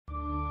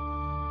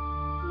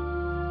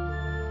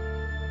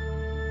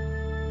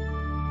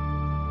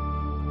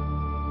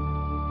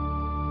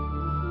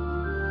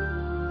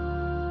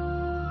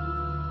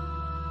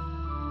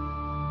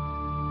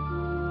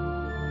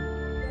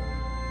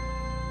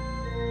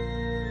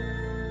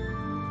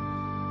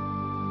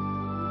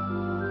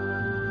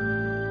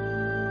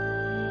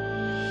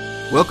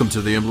Welcome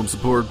to the Emblem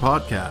Support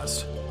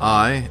Podcast.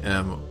 I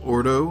am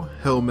Ordo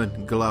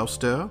Hellman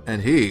Gloucester,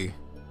 and he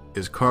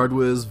is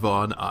Cardwiz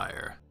Von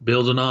Eyre.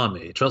 Build an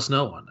army, trust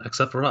no one,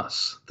 except for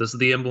us. This is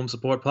the Emblem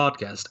Support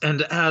Podcast,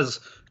 and as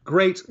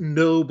great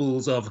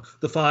nobles of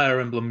the Fire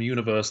Emblem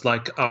universe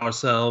like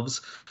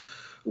ourselves,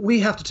 we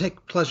have to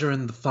take pleasure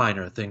in the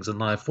finer things in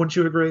life, wouldn't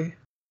you agree?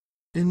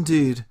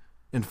 Indeed.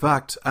 In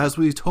fact, as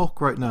we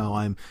talk right now,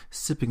 I'm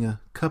sipping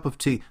a cup of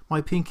tea. My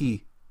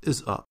pinky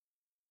is up.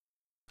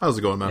 How's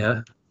it going, man?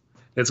 Yeah,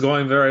 it's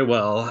going very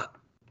well.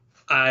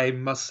 I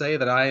must say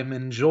that I am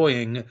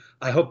enjoying,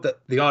 I hope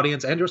that the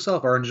audience and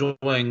yourself are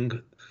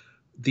enjoying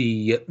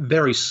the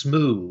very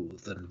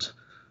smooth and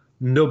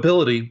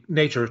nobility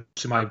nature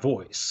to my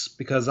voice,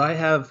 because I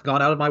have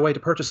gone out of my way to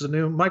purchase a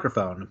new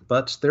microphone,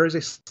 but there is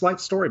a slight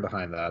story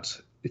behind that,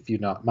 if you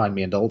not mind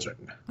me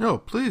indulging. Oh,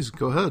 please,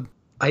 go ahead.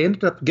 I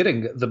ended up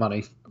getting the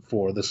money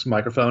for this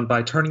microphone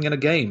by turning in a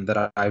game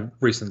that I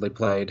recently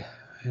played.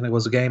 And it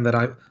was a game that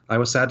I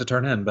was sad to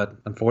turn in, but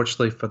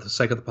unfortunately for the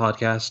sake of the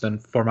podcast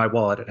and for my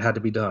wallet, it had to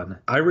be done.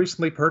 I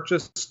recently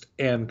purchased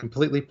and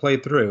completely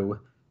played through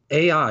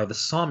AI, the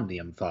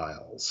Somnium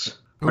Files.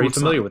 Are you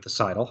familiar with this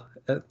title?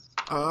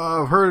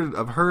 I've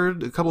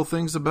heard a couple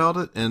things about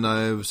it, and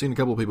I've seen a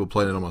couple people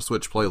playing it on my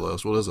Switch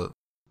playlist. What is it?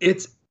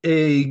 It's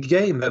a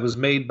game that was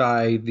made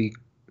by the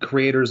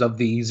creators of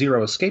the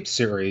Zero Escape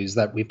series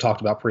that we've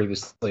talked about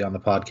previously on the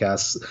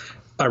podcast.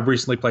 I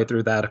recently played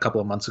through that a couple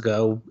of months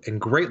ago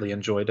and greatly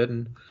enjoyed it,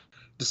 and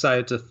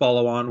decided to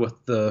follow on with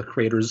the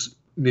creator's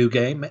new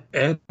game.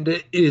 And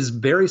it is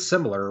very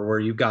similar, where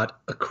you've got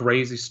a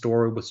crazy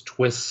story with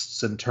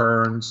twists and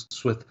turns,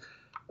 with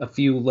a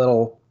few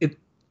little...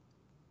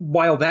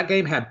 While that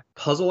game had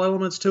puzzle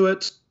elements to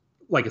it,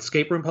 like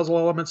escape room puzzle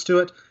elements to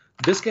it,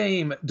 this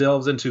game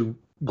delves into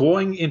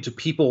going into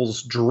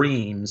people's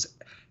dreams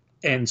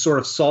and sort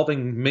of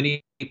solving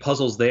many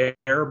puzzles there,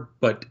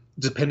 but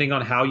depending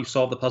on how you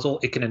solve the puzzle,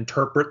 it can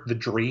interpret the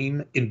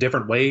dream in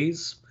different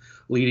ways,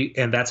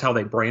 and that's how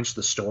they branched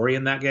the story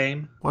in that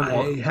game.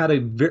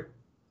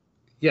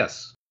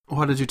 Yes.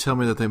 Why did you tell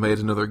me that they made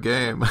another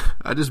game?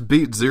 I just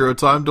beat Zero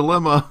Time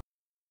Dilemma.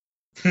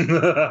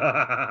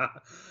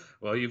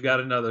 Well, you've got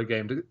another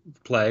game to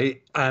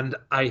play, and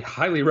I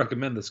highly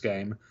recommend this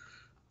game.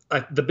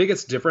 The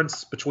biggest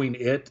difference between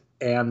it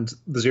and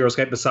the Zero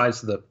Escape,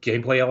 besides the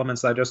gameplay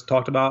elements I just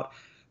talked about,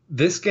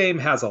 this game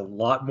has a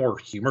lot more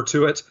humor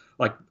to it.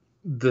 Like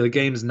the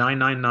game's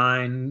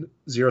 999,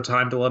 Zero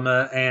Time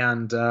Dilemma,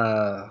 and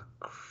the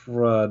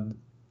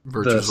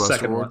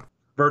second one,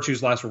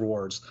 Virtue's Last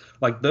Rewards.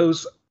 Like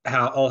those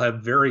all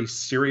have very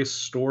serious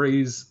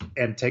stories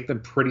and take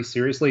them pretty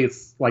seriously.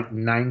 It's like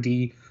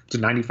 90 to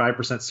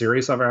 95%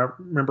 serious, if I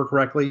remember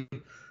correctly.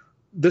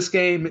 This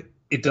game,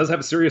 it does have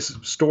a serious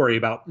story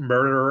about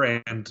murder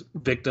and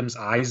victims'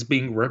 eyes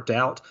being ripped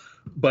out,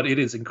 but it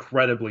is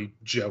incredibly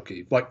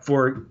jokey. Like,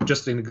 for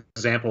just an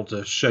example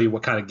to show you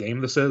what kind of game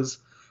this is,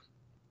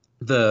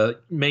 the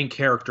main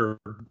character,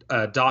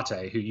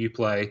 Date, who you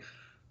play,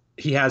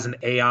 he has an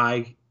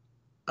AI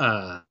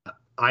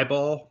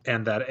eyeball,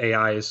 and that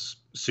AI is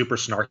super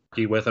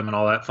snarky with him and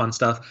all that fun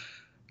stuff.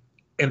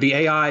 And the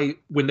AI,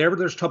 whenever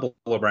there's trouble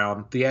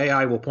around, the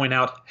AI will point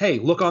out, hey,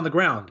 look on the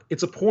ground.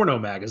 It's a porno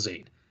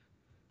magazine.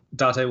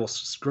 Date will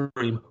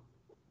scream,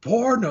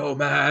 porno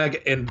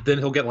mag, and then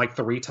he'll get like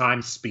 3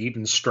 times speed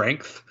and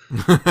strength.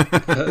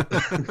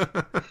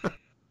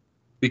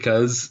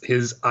 Because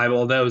his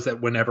eyeball knows that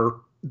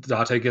whenever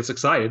Date gets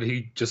excited,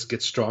 he just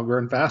gets stronger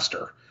and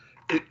faster.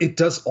 It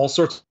does all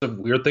sorts of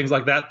weird things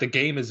like that. The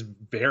game is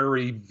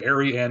very,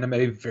 very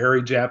anime,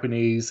 very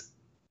Japanese,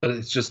 but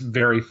it's just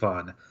very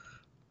fun.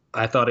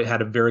 I thought it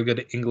had a very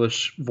good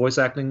English voice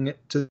acting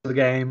to the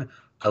game.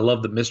 I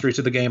love the mystery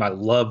to the game. I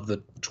love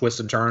the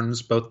twists and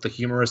turns, both the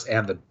humorous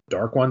and the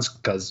dark ones,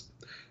 because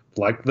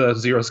like the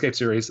Zero Escape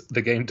series,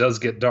 the game does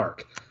get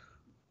dark.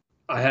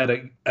 I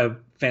had a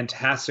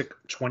fantastic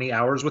 20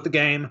 hours with the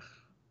game,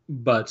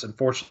 but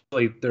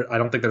unfortunately, I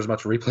don't think there's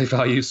much replay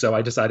value, so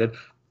I decided,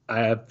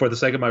 for the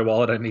sake of my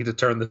wallet, I need to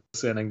turn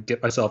this in and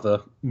get myself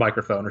a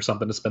microphone or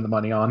something to spend the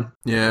money on.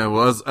 Yeah,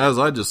 well, as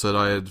I just said,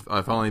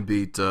 I finally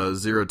beat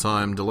Zero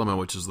Time Dilemma,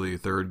 which is the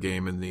third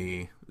game in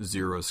the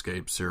Zero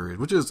Escape series,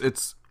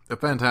 it's a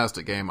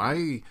fantastic game.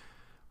 I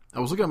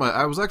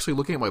was actually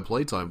looking at my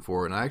playtime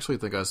for it, and I actually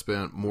think I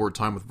spent more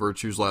time with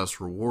Virtue's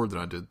Last Reward than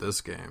I did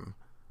this game.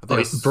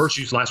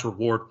 Virtue's Last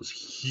Reward was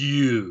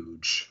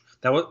huge.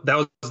 That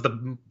was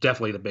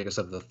definitely the biggest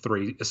of the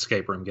 3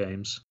 escape room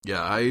games.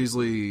 Yeah,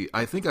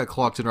 I think I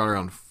clocked in right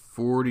around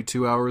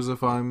 42 hours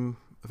if I'm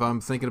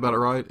thinking about it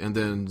right, and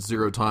then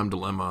Zero Time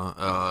Dilemma,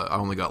 I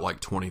only got like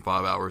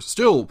 25 hours.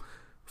 Still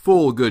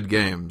full good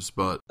games,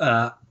 but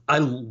I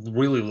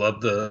really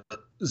love the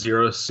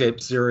Zero Escape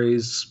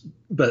series,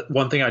 but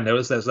one thing I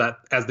noticed is that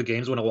as the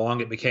games went along,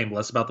 it became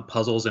less about the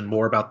puzzles and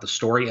more about the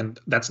story, and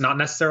that's not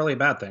necessarily a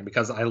bad thing,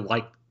 because I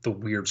like the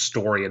weird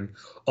story and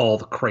all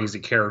the crazy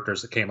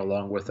characters that came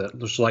along with it.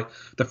 Just like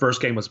the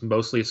first game was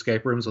mostly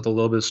escape rooms with a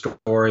little bit of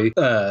story.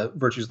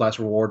 Virtue's Last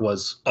Reward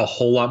was a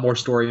whole lot more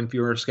story and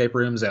fewer escape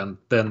rooms, and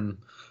then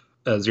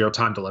Zero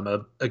Time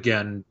Dilemma.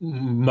 Again,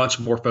 much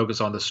more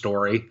focus on the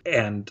story.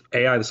 And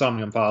AI The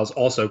Somnium Files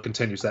also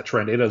continues that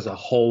trend. It is a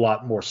whole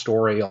lot more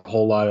story, a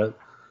whole lot of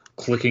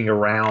clicking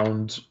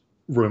around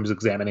rooms,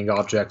 examining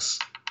objects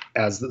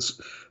as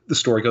the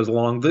story goes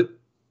along.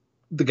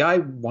 The guy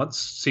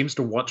seems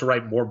to want to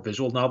write more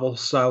visual novel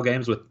style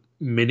games with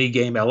mini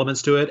game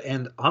elements to it.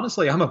 And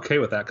honestly, I'm okay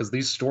with that because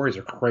these stories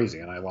are crazy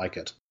and I like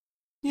it.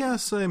 Yeah,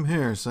 same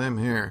here, same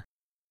here.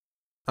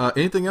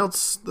 Anything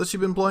else that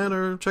you've been playing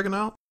or checking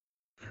out?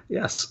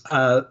 Yes.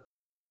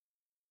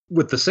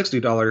 With the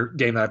 $60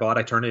 game that I bought,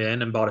 I turned it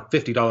in and bought a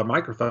 $50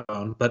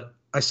 microphone, but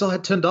I still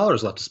had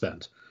 $10 left to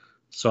spend.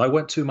 So I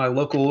went to my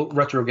local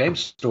retro game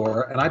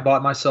store and I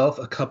bought myself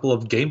a couple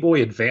of Game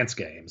Boy Advance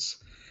games,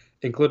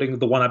 including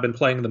the one I've been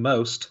playing the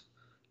most,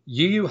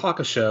 Yu Yu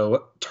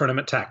Hakusho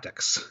Tournament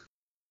Tactics.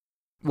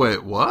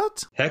 Wait,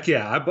 what? Heck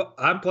yeah,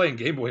 I'm playing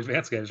Game Boy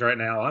Advance games right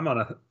now. I'm on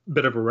a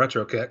bit of a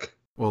retro kick.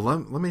 Well,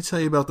 let me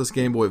tell you about this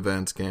Game Boy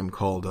Advance game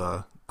called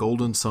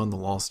Golden Sun: The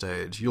Lost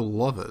Age. You'll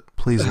love it.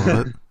 Please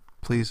love it.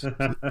 Please.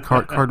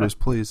 Carters,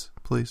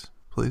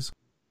 please.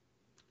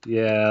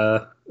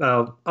 Yeah,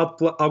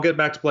 I'll get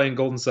back to playing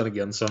Golden Sun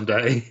again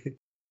someday.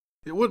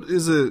 What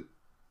is it?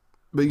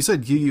 But you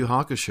said Yu Yu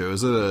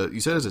Hakusho. You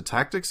said it's a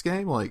tactics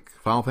game, like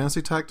Final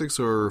Fantasy Tactics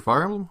or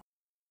Fire Emblem?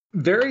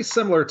 Very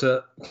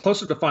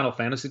closer to Final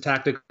Fantasy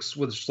Tactics,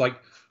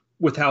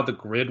 with how the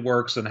grid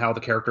works and how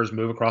the characters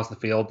move across the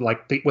field,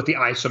 with the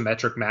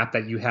isometric map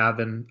that you have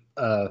in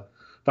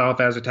Final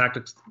Fantasy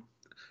Tactics.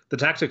 The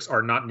tactics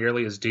are not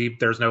nearly as deep.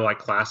 There's no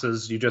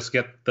classes. You just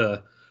get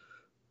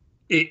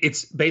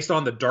it's based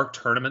on the Dark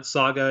Tournament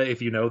saga,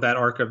 if you know that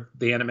arc of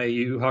the anime Yu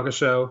Yu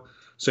Hakusho.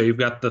 So you've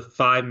got the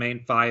 5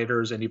 main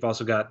fighters, and you've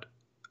also got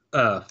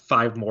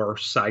 5 more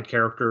side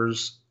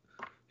characters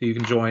you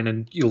can join,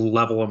 and you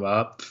level them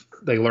up.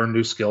 They learn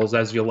new skills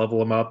as you level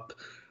them up.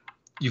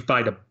 You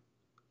fight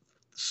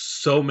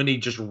so many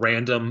just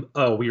random,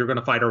 you're going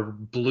to fight a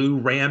blue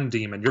ram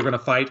demon. You're going to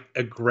fight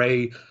a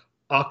gray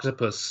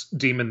octopus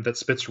demon that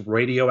spits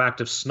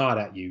radioactive snot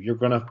at you. You're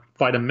going to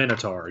fight a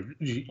minotaur.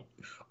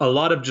 A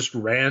lot of just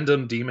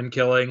random demon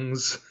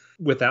killings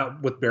with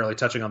barely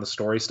touching on the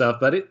story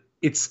stuff. But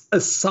it's a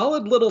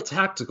solid little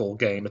tactical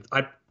game.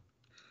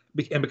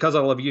 And because I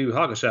love Yu Yu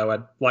Hakusho,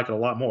 I'd like it a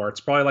lot more. It's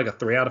probably like a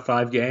 3 out of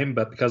 5 game,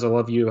 but because I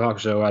love Yu Yu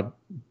Hakusho, I'd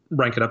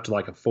rank it up to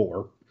like a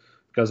 4.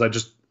 Because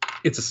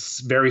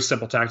it's a very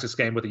simple tactics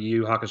game with a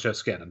Yu Yu Hakusho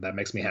skin, and that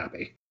makes me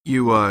happy.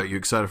 You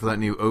excited for that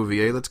new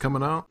OVA that's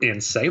coming out?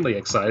 Insanely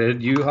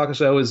excited. Yu Yu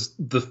Hakusho is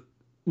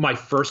my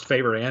first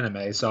favorite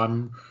anime, so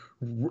I'm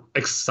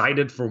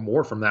excited for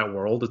more from that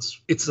world.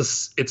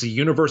 It's a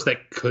universe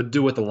that could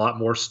do with a lot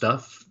more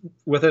stuff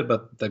with it,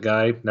 but the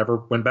guy never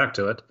went back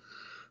to it.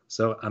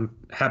 So I'm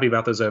happy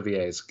about those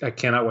OVAs. I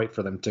cannot wait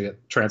for them to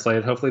get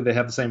translated. Hopefully they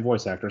have the same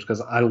voice actors,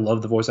 because I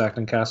love the voice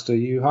acting cast of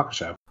Yu Yu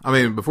Hakusho. I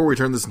mean, before we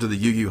turn this into the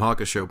Yu Yu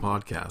Hakusho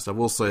podcast, I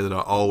will say that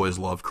I always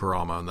loved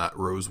Kurama and that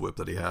rose whip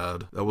that he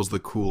had. That was the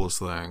coolest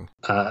thing.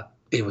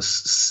 It was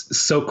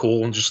so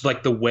cool, and just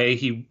the way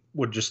he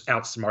would just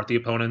outsmart the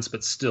opponents,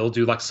 but still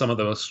do some of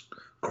the most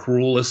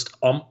cruelest,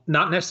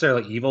 not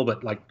necessarily evil,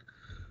 but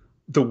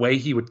the way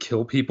he would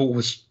kill people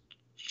was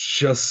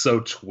just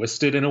so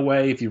twisted in a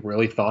way if you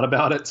really thought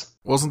about it.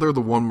 Wasn't there the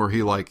one where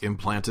he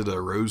implanted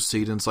a rose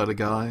seed inside a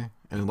guy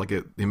and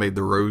he made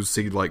the rose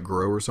seed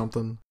grow or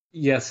something?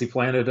 Yes, he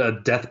planted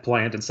a death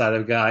plant inside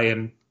of a guy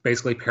and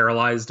basically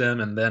paralyzed him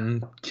and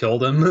then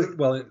killed him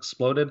while it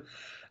exploded.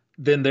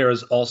 Then there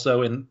is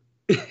also in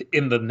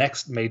the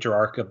next major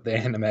arc of the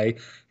anime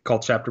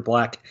called Chapter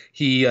Black,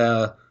 he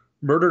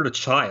murdered a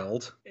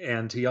child,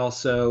 and he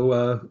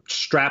also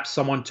strapped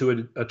someone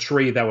to a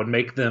tree that would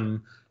make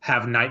them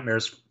have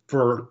nightmares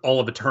for all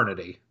of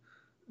eternity.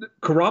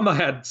 Kurama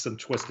had some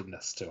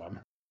twistedness to him.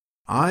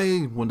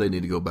 I one day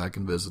need to go back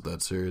and visit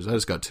that series. I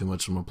just got too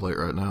much on my plate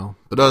right now.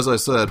 But as I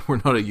said,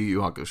 we're not a Yu Yu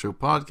Hakusho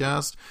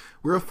podcast.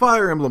 We're a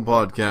Fire Emblem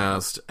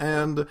podcast,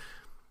 and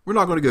we're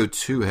not going to go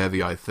too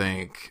heavy, I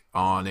think,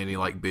 on any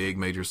big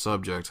major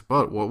subject.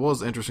 But what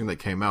was interesting that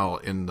came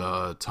out in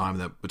the time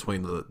that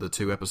between the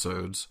 2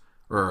 episodes,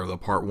 or the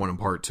part 1 and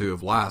part 2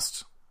 of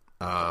last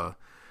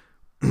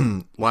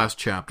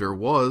chapter,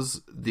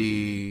 was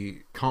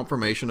the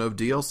confirmation of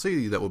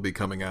DLC that will be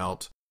coming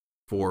out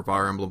for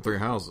Fire Emblem Three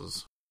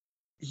Houses.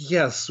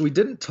 Yes, we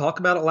didn't talk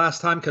about it last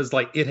time because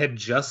it had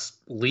just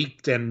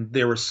leaked and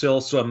there was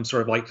still some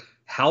sort of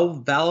how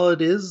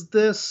valid is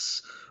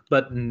this?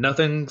 But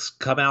nothing's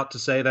come out to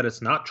say that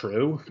it's not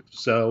true.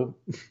 So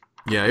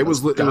yeah, it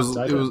was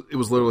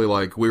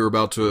literally we were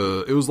about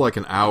to. It was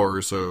an hour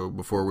or so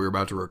before we were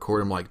about to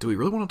record. I'm do we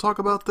really want to talk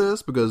about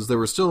this? Because there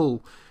was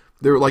still.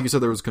 There, like you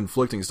said, there was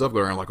conflicting stuff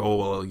going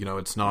on.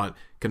 It's not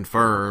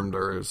confirmed,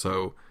 or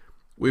so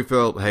we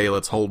felt, hey,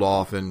 let's hold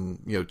off and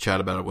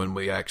chat about it when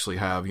we actually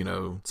have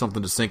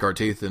something to sink our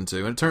teeth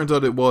into. And it turns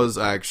out it was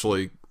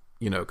actually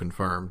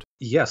confirmed.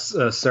 Yes,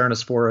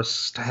 Serenus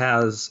Forest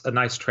has a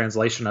nice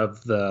translation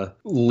of the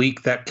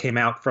leak that came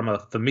out from a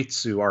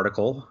Famitsu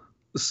article.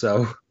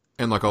 So,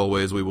 And like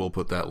always, we will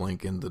put that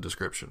link in the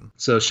description.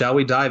 So shall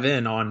we dive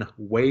in on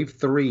Wave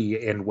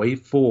 3 and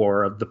Wave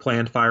 4 of the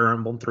planned Fire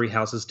Emblem Three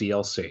Houses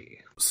DLC?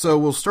 So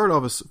we'll start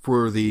off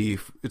for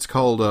it's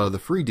called the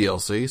free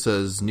DLC. It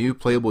says new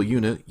playable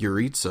unit,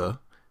 Yuritsa,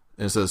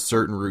 and it says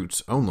certain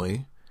routes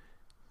only.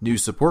 New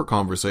support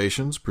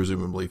conversations,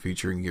 presumably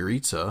featuring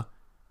Yuritsa.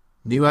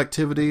 New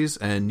activities,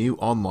 and new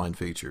online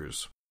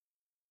features.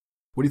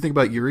 What do you think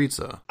about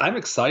Yuritsa? I'm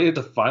excited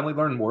to finally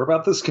learn more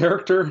about this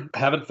character. I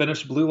haven't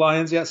finished Blue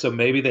Lions yet, so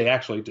maybe they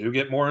actually do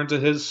get more into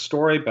his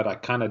story, but I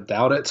kind of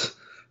doubt it.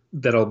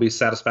 That it'll be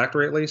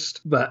satisfactory at least.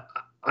 But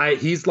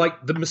he's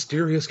like the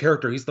mysterious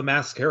character. He's the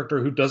masked character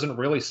who doesn't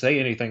really say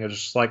anything. It's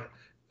just like,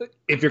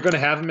 if you're going to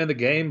have him in the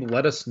game,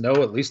 let us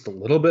know at least a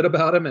little bit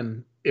about him.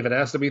 And if it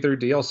has to be through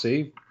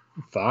DLC,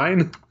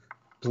 fine.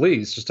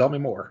 Please, just tell me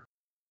more.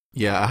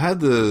 Yeah,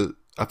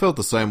 I felt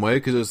the same way,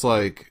 because it's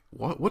like,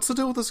 what's the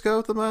deal with this guy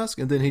with the mask?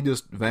 And then he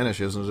just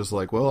vanishes, and it's just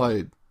like,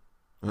 well,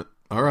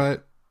 all right,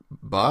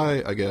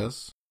 bye, I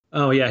guess.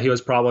 Oh, yeah, he was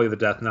probably the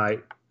Death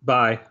Knight.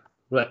 Bye.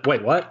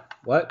 Wait, what?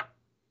 What?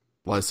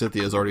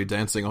 Lysithea is already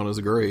dancing on his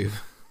grave.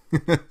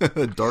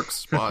 Dark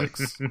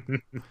spikes.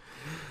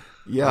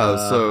 Yeah,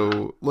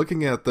 so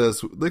looking at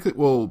this,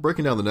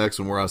 breaking down the next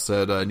one where I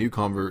said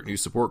new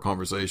support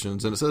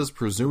conversations, and it says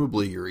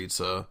presumably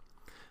Yuritsa.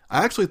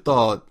 I actually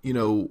thought,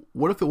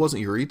 what if it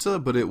wasn't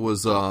Yuritsa, but it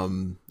was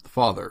the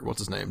father, what's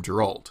his name,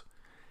 Geralt?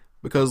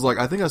 Because,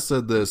 I think I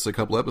said this a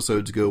couple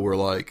episodes ago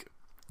where,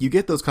 you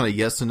get those kind of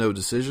yes and no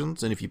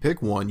decisions, and if you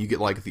pick one, you get,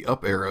 the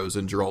up arrows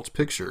in Geralt's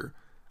picture,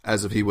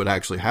 as if he would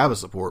actually have a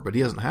support, but he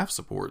doesn't have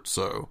support,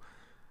 so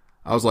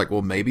I was like,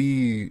 well,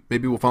 maybe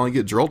we'll finally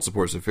get Geralt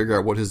support to figure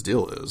out what his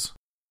deal is.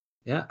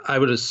 Yeah, I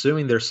would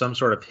assuming there's some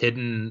sort of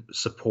hidden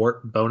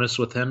support bonus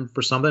with him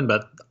for something,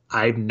 but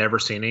I've never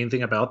seen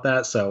anything about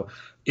that, so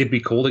it'd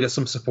be cool to get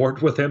some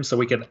support with him so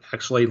we can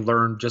actually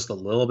learn just a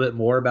little bit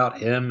more about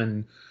him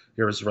and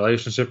his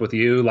relationship with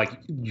you,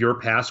 your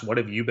past. What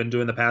have you been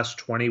doing the past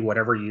 20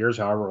 whatever years,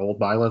 however old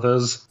Byleth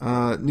is?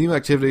 New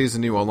activities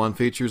and new online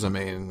features. I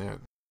mean,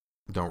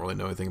 don't really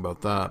know anything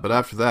about that. But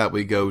after that,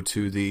 we go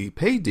to the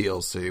paid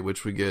DLC,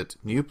 which we get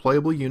new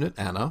playable unit,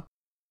 Anna.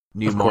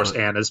 Of course,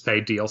 Anna's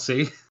paid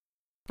DLC.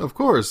 Of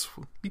course.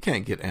 You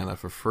can't get Anna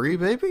for free,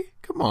 baby.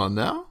 Come on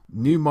now.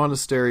 New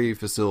monastery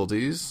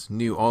facilities,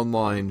 new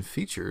online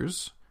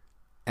features,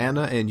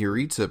 Anna and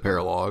Yuritsa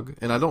paralogue.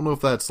 And I don't know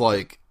if that's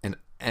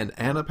an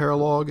Anna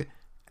paralogue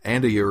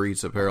and a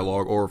Yuritsa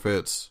paralogue, or if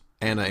it's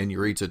Anna and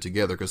Yuritsa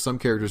together, because some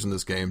characters in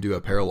this game do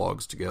have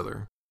paralogues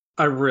together.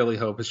 I really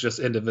hope it's just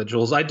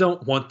individuals. I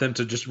don't want them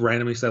to just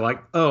randomly say,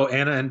 oh,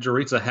 Anna and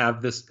Yuritsa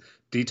have this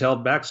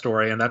detailed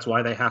backstory, and that's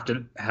why they have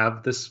to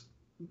have this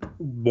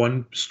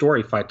one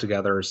story fight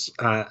together.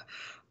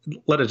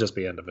 Let it just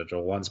be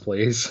individual ones,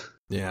 please.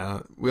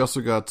 Yeah. We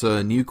also got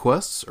new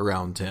quests,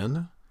 around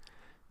 10.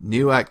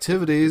 New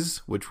activities,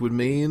 which would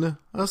mean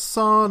a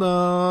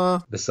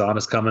sauna. The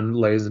sauna's coming,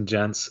 ladies and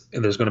gents,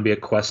 and there's going to be a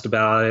quest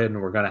about it,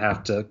 and we're going to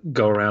have to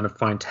go around and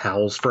find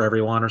towels for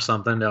everyone or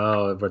something.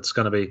 Oh, it's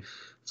going to be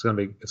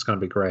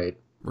great.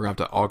 We're going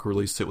to have to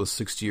awkwardly sit with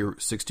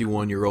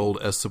 61-year-old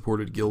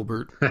S-supported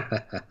Gilbert.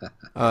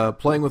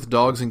 Playing with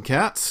dogs and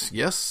cats,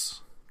 yes.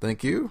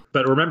 Thank you.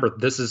 But remember,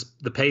 this is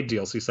the paid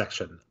DLC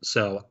section,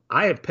 so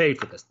I have paid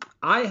for this.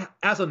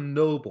 As a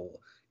noble,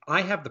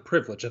 I have the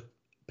privilege of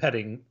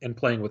petting and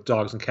playing with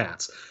dogs and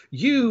cats.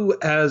 You,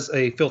 as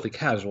a filthy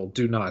casual,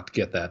 do not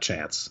get that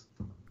chance.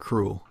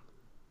 Cruel.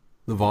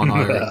 The Von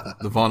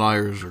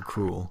Ayers are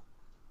cruel.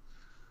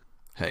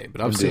 Hey,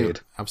 but I've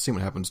seen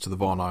what happens to the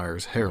Von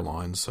Ayers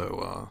hairline,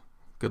 so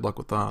good luck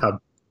with that.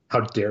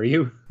 How dare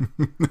you?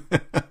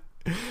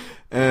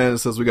 And it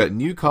says we got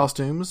new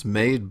costumes,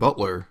 maid,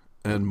 butler,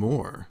 and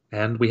more.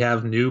 And we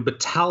have new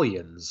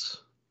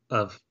battalions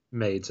of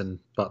maids and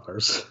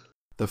butlers.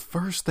 The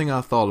first thing I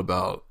thought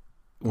about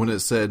when it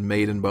said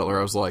maid and butler,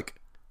 I was like,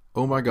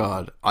 oh my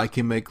god, I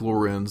can make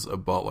Lorenz a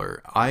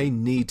butler. I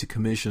need to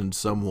commission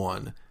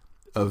someone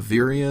of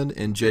Virion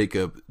and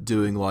Jacob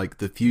doing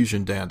the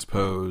fusion dance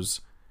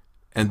pose,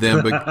 and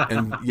then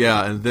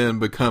and then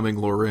becoming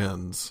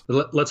Lorenz.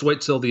 Let's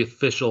wait till the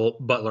official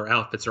butler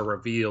outfits are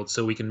revealed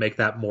so we can make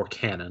that more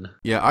canon.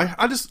 Yeah,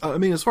 I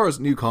mean, as far as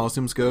new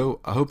costumes go,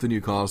 I hope the new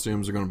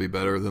costumes are going to be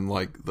better than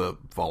the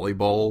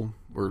volleyball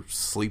or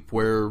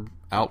sleepwear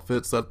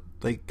outfits that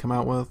they come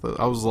out with.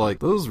 I was like,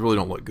 those really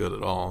don't look good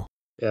at all.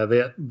 Yeah,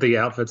 the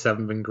outfits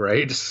haven't been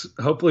great.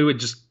 Hopefully we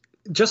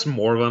just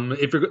more of them.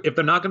 If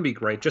they're not going to be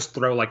great, just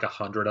throw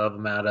 100 of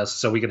them at us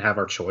so we can have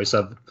our choice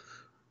of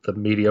the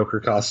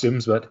mediocre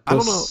costumes. But I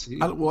don't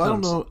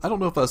know. I don't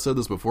know if I said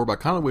this before, but I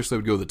kind of wish they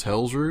would go the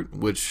Tales route,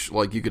 which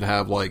you could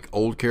have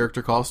old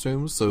character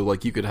costumes. So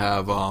you could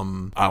have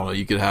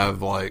you could have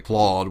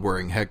Claude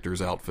wearing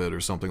Hector's outfit or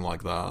something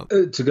like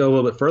that. To go a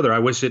little bit further, I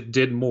wish it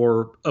did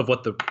more of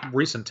what the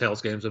recent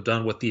Tales games have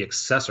done with the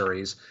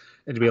accessories,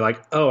 and to be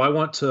oh, I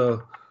want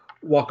to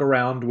walk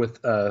around with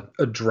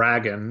a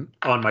dragon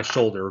on my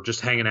shoulder,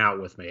 just hanging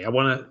out with me. I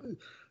want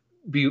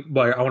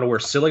to wear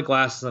silly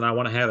glasses, and I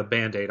want to have a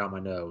Band-Aid on my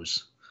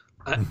nose.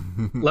 I,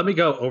 let me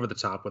go over the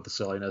top with the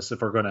silliness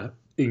if we're going to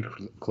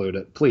include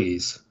it,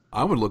 please.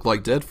 I would look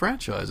like dead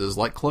franchises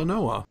like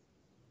Klonoa.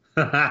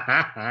 Well,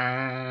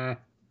 I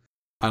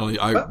don't.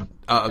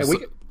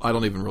 hey, I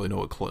don't even really know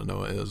what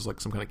Klonoa is. Like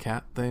some kind of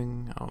cat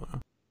thing. I don't know.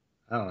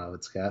 I don't know.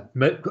 It's cat.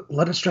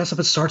 Let us dress up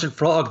as Sergeant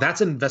Frog.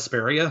 That's in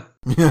Vesperia.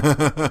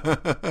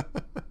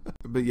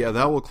 But yeah,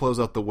 that will close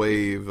out the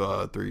Wave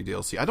 3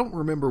 DLC. I don't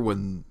remember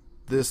when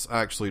this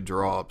actually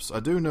drops. I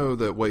do know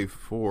that Wave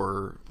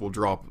 4 will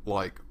drop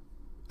like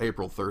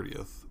April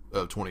 30th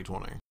of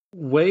 2020.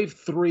 Wave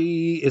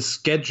 3 is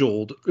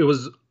scheduled. It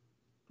was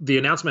the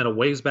announcement a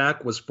ways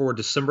back was for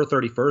December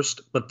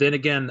 31st, but then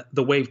again,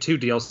 the Wave 2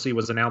 DLC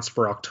was announced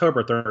for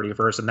October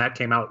 31st, and that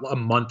came out a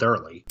month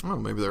early. Oh,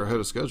 maybe they're ahead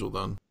of schedule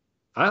then.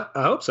 I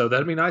hope so.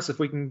 That'd be nice if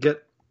we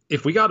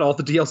got all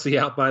the DLC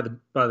out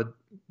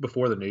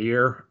before the new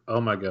year.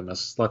 Oh my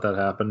goodness, let that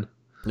happen.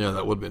 Yeah,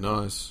 that would be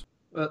nice.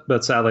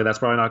 But sadly, that's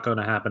probably not going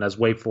to happen as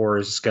Wave 4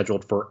 is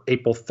scheduled for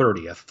April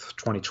 30th,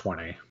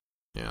 2020.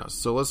 Yeah,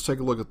 so let's take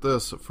a look at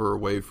this for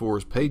Wave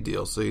 4's paid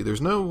DLC. There's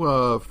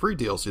no free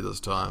DLC this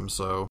time,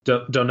 so...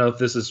 Don't know if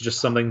this is just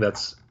something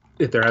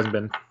if there hasn't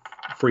been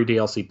free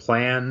DLC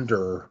planned,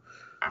 or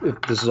if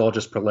this is all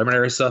just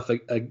preliminary stuff.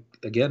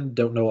 Again,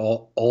 don't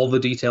know all the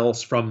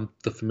details from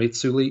the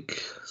Famitsu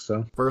leak.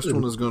 So first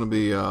one is going to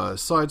be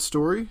Side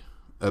Story,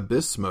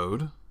 Abyss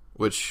Mode,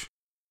 which...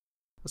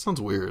 that sounds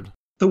weird.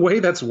 The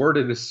way that's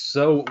worded is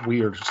so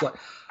weird. It's like,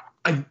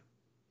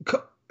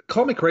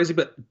 call me crazy,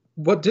 but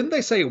didn't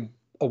they say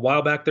a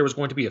while back there was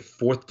going to be a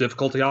fourth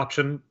difficulty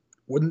option?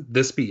 Wouldn't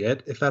this be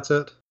it, if that's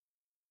it?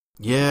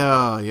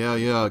 Yeah,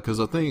 because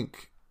I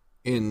think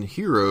in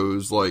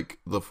Heroes, like,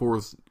 the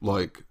fourth,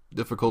 like,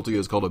 difficulty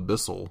is called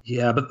Abyssal.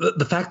 Yeah, but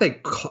the fact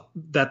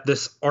that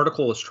this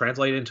article is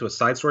translated into a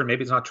side story,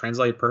 maybe it's not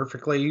translated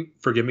perfectly.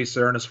 Forgive me,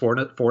 Serenus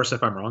Force,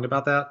 if I'm wrong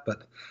about that,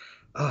 but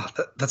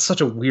that's such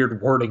a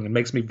weird wording. It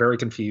makes me very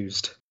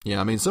confused. Yeah,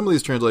 I mean, some of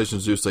these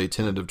translations do say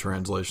tentative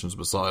translations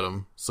beside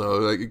them, so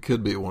like, it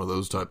could be one of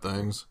those type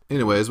things.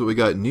 Anyways, but we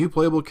got new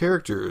playable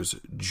characters: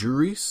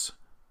 Juris,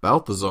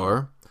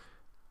 Balthazar,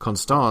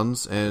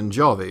 Constance, and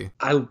Javi.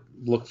 I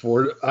look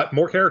forward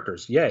more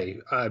characters.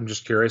 Yay! I'm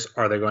just curious: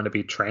 are they going to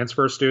be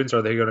transfer students?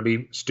 Are they going to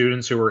be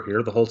students who were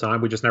here the whole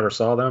time? We just never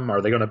saw them. Are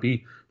they going to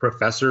be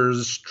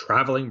professors,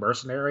 traveling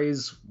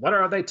mercenaries? What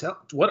are they?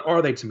 What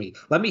are they to me?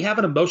 Let me have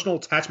an emotional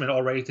attachment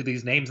already to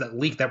these names that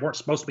leaked that weren't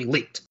supposed to be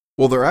leaked.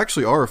 Well, there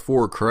actually are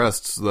 4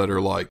 crests that are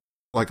like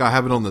I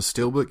have it on the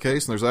Steelbook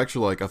case, and there's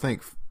actually like, I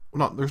think,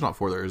 there's not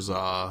 4. There's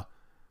 5.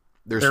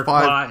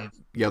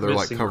 Yeah, they're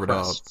like covered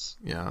crests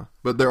up. Yeah,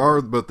 but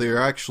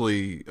they're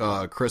actually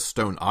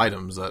creststone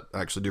items that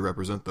actually do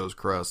represent those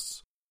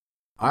crests.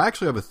 I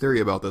actually have a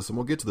theory about this, and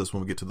we'll get to this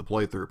when we get to the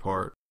playthrough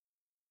part.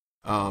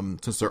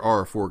 Since there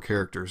are 4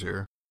 characters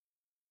here.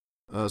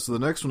 So the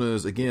next one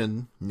is,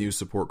 again, new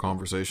support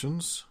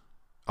conversations.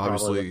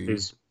 Obviously,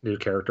 these new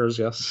characters,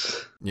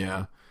 yes.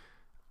 Yeah.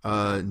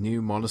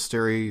 New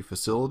monastery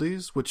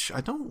facilities, which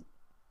I'm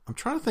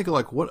trying to think of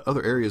like what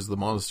other areas of the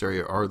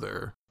monastery are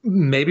there.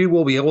 Maybe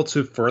we'll be able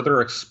to further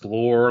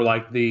explore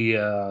like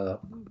the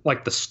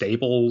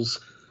stables,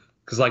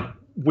 because like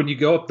when you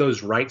go up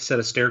those right set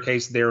of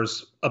staircase,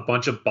 there's a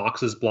bunch of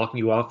boxes blocking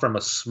you off from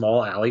a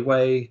small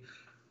alleyway.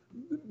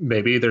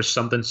 Maybe there's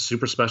something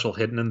super special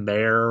hidden in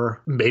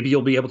there. Maybe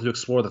you'll be able to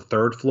explore the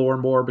 3rd floor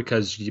more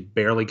because you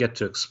barely get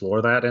to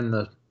explore that in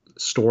the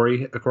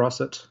story across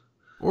it.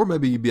 Or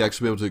maybe you'd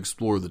actually be able to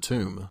explore the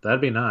tomb.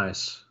 That'd be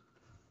nice.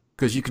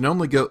 Because you can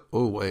only go...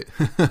 oh, wait.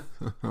 I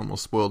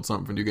almost spoiled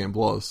something for New Game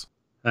Plus.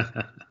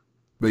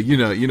 But you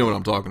know what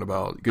I'm talking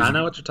about. I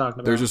know what you're talking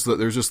about.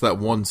 There's just that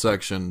one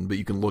section, but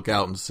you can look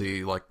out and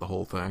see like the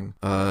whole thing.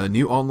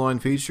 New online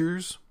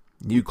features,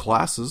 new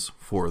classes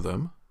for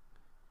them,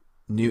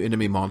 new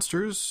enemy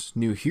monsters,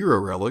 new hero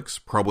relics,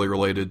 probably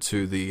related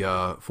to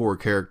the 4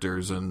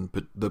 characters and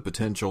the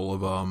potential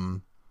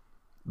of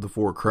the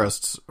 4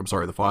 crests. I'm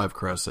sorry, the 5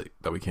 crests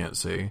that we can't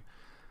see.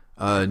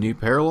 New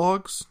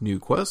paralogs, new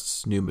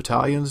quests, new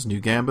battalions, new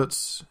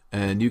gambits,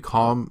 and new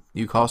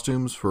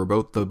costumes for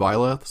both the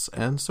Byleths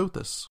and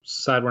Sothis.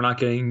 Sad we're not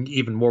getting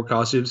even more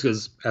costumes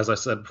because, as I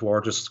said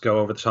before, just go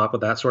over the top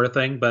with that sort of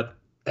thing. But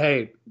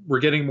hey, we're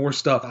getting more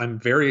stuff. I'm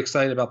very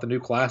excited about the new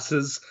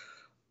classes.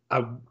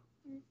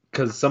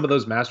 Because some of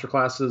those master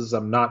classes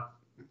I'm not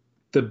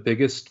the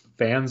biggest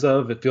fans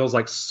of. It feels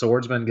like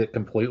swordsmen get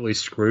completely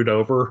screwed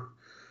over.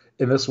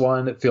 In this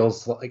one, it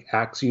feels like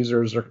axe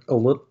users are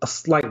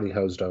slightly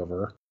hosed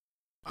over.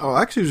 Oh,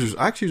 axe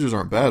users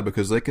aren't bad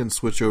because they can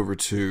switch over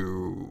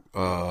to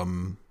oh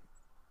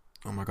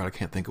my god, I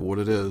can't think of what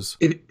it is.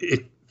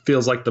 It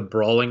feels like the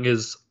brawling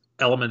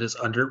element is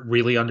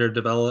really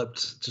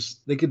underdeveloped.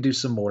 Just they could do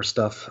some more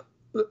stuff.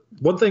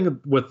 One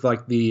thing with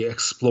like the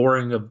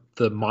exploring of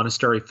the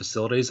monastery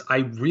facilities, I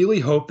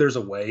really hope there's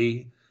a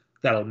way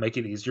that'll make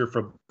it easier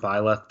for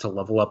Byleth to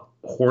level up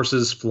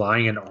horses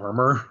flying in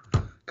armor.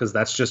 Because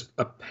that's just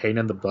a pain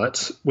in the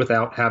butt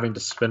without having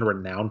to spend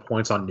renown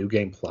points on New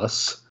Game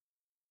Plus.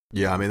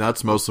 Yeah, I mean,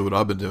 that's mostly what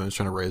I've been doing, is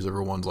trying to raise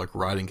everyone's, like,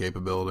 riding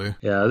capability.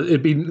 Yeah,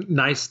 it'd be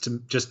nice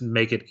to just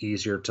make it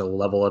easier to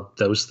level up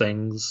those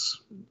things.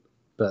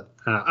 But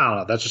I don't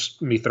know. That's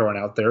just me throwing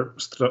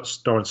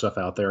stuff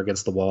out there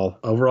against the wall.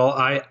 Overall,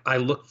 I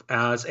look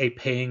as a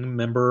paying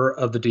member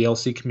of the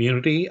DLC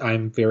community.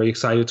 I'm very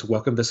excited to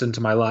welcome this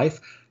into my life.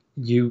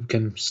 You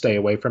can stay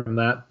away from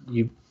that.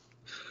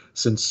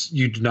 Since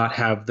you do not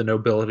have the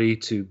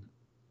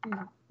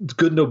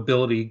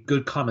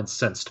good common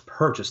sense to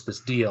purchase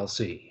this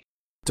DLC.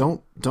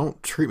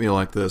 Don't treat me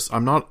like this.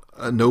 I'm not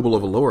a noble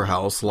of a lower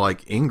house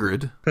like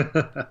Ingrid.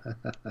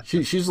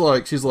 she's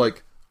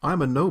like,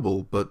 I'm a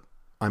noble, but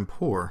I'm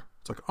poor.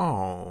 It's like,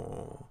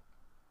 oh.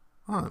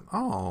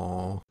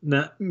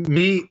 Nah,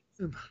 me,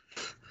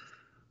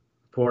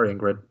 poor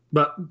Ingrid.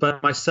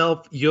 But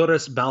myself,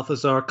 Joris,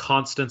 Balthazar,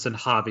 Constance, and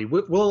Javi,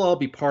 we'll all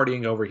be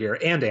partying over here,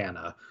 and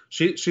Anna.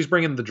 She's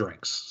bringing the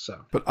drinks.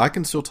 So, but I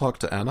can still talk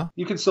to Anna.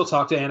 You can still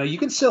talk to Anna. You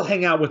can still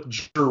hang out with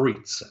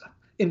Juritsa.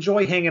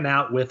 Enjoy hanging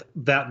out with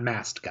that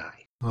masked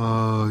guy.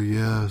 Oh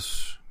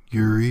yes,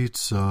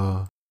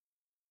 Juritsa.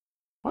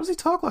 Why does he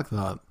talk like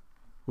that?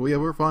 Will we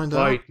ever find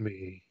out?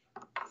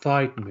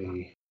 Fight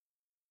me.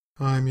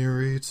 I'm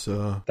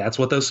Juritsa. That's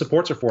what those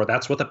supports are for.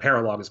 That's what the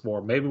paralogue is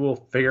for. Maybe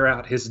we'll figure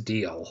out his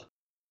deal.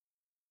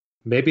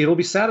 Maybe it'll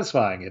be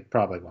satisfying. It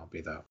probably won't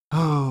be, though.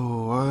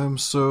 Oh, I'm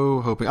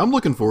so hoping. I'm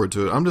looking forward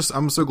to it.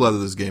 I'm so glad that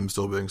this game's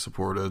still being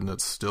supported and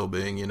it's still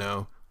being,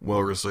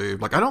 well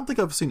received. Like, I don't think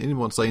I've seen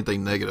anyone say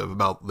anything negative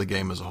about the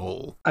game as a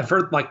whole. I've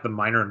heard, the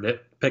minor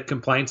nitpick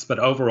complaints, but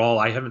overall,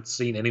 I haven't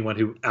seen anyone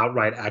who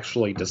outright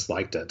actually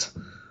disliked it.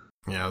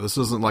 Yeah, this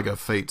isn't like a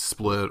Fate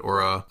split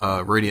or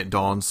a Radiant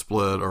Dawn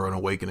split or an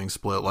Awakening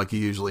split like you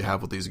usually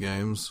have with these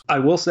games. I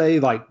will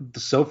say,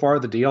 so far,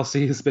 the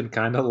DLC has been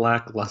kind of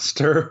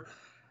lackluster.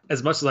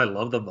 As much as I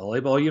love the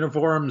volleyball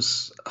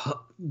uniforms,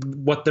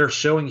 what they're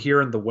showing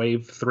here in the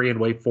Wave 3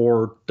 and Wave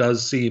 4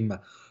 does seem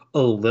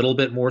a little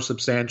bit more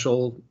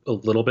substantial, a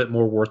little bit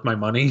more worth my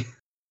money.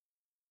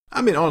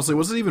 I mean, honestly,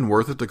 was it even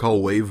worth it to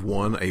call Wave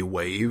 1 a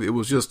wave? It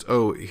was just,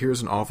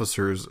 here's an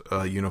officer's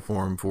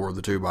uniform for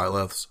the two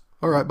Byleths.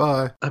 Alright,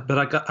 bye.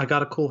 But I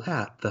got a cool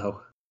hat,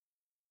 though.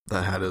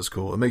 That hat is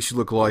cool. It makes you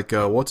look like,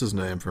 what's his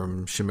name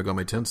from Shin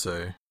Megami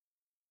Tensei?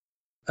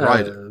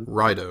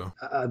 Raido.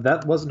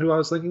 That wasn't who I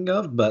was thinking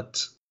of,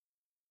 but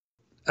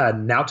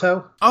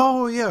Naoto?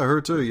 Oh, yeah,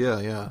 her too,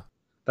 yeah.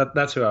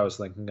 That's who I was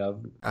thinking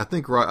of. I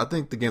think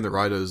the game that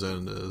Raido's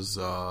in is,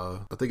 I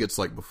think it's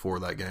before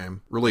that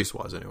game.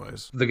 Release-wise,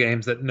 anyways. The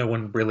games that no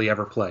one really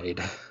ever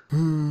played.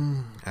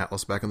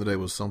 Atlas back in the day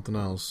was something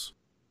else.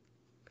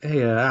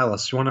 Hey,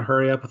 Alice, you want to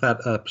hurry up with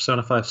that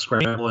Persona 5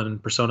 Scramble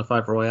and Persona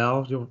 5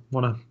 Royale? You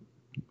want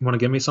to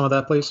give me some of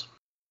that, please?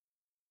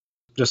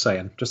 Just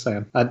saying.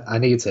 I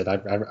needs it.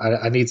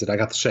 I needs it. I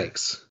got the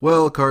shakes.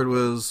 Well,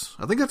 Cardwiz,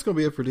 I think that's going to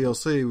be it for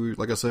DLC.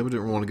 Like I said, we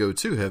didn't want to go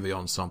too heavy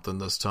on something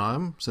this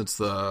time, since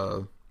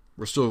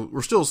we're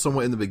still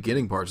somewhat in the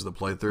beginning parts of the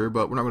playthrough,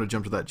 but we're not going to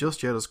jump to that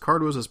just yet, as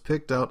Cardwiz has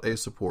picked out a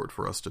support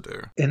for us to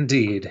do.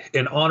 Indeed.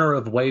 In honor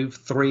of Wave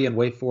 3 and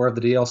Wave 4 of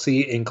the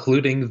DLC,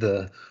 including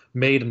the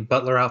maid and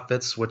butler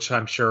outfits, which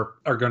I'm sure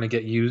are going to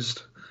get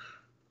used.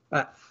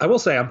 I will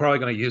say I'm probably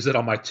going to use it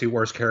on my two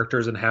worst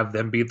characters and have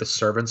them be the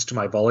servants to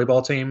my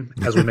volleyball team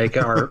as we make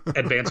our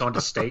advance onto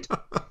state.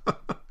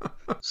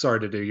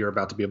 Sorry to do, you're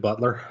about to be a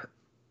butler.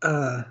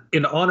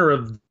 In honor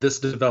of this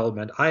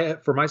development,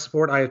 for my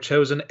support, I have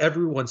chosen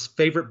everyone's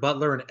favorite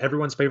butler and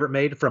everyone's favorite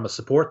maid from a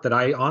support that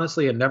I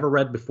honestly had never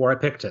read before I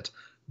picked it.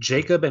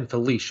 Jacob and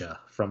Felicia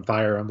from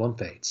Fire Emblem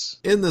Fates.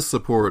 In this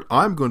support,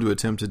 I'm going to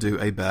attempt to do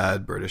a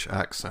bad British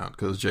accent,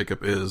 because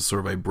Jacob is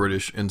sort of a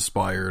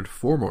British-inspired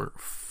former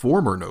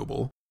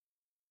noble.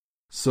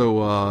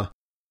 So,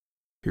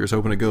 here's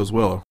hoping it goes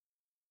well.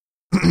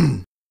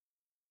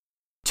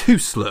 Too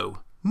slow.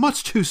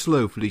 Much too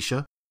slow,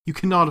 Felicia. You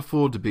cannot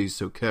afford to be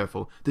so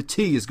careful. The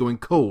tea is going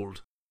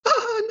cold.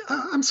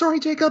 I'm sorry,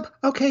 Jacob.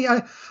 Okay,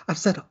 I've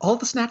set all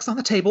the snacks on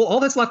the table.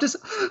 All that's left is...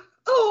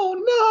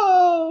 Oh,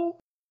 no!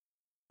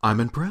 I'm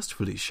impressed,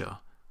 Felicia.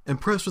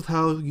 Impressed with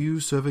how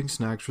you serving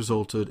snacks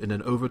resulted in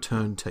an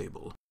overturned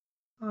table.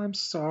 I'm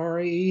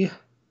sorry.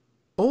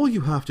 All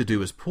you have to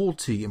do is pour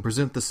tea and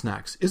present the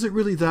snacks. Is it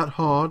really that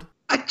hard?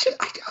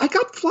 I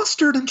got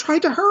flustered and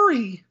tried to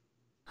hurry.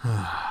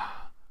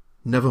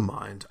 Never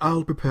mind.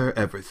 I'll prepare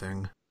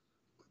everything.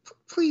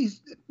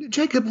 Please,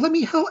 Jacob, let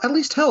me at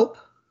least help.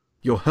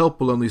 Your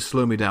help will only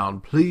slow me down.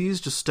 Please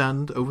just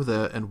stand over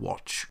there and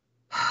watch.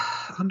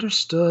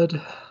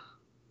 Understood.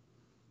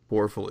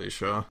 Poor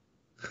Felicia.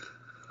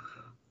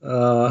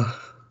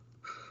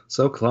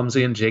 So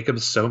clumsy, and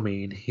Jacob's so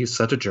mean. He's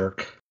such a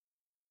jerk.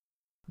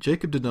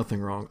 Jacob did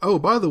nothing wrong. Oh,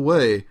 by the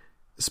way,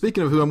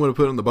 speaking of who I'm going to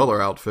put in the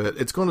butler outfit,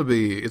 it's going to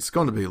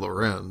be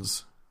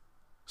Lorenz.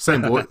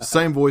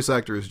 Same voice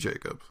actor as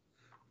Jacob.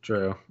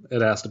 True.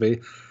 It has to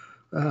be.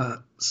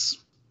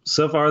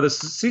 So far, this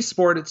C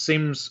Sport, it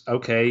seems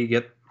okay. You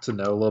get to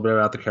know a little bit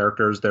about the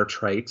characters, their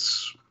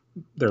traits,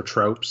 their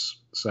tropes.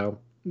 So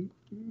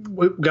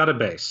we got a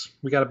base.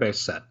 We got a base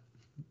set.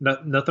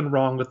 Nothing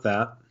wrong with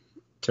that.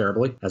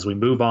 terribly as we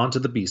move on to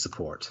the B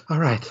support. All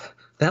right,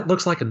 that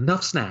looks like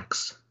enough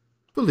snacks.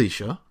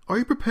 Felicia, are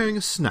you preparing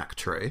a snack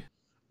tray?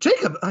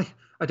 Jacob, I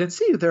didn't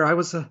see you there. I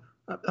was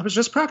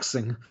just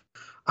practicing.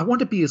 I want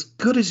to be as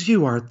good as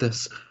you are at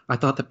this. I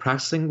thought that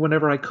practicing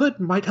whenever I could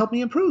might help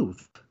me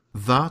improve.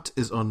 That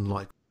is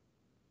unlikely.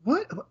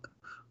 What?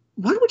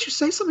 Why would you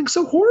say something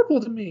so horrible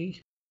to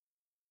me?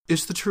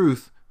 It's the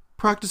truth.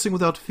 Practicing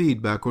without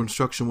feedback or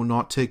instruction will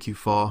not take you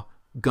far.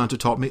 Gunter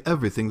taught me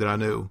everything that I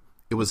knew.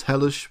 It was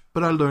hellish,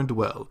 but I learned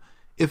well.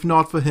 If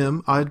not for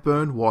him, I'd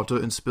burn water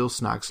and spill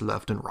snacks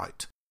left and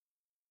right.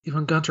 You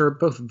and Gunter are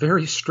both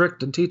very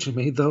strict in teaching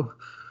me, though.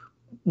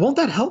 Won't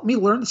that help me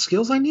learn the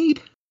skills I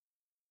need?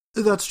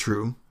 That's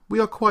true. We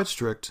are quite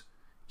strict.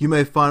 You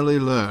may finally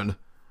learn.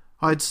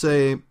 I'd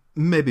say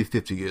maybe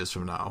 50 years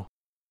from now.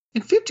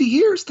 In 50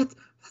 years? That's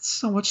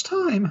so much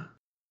time.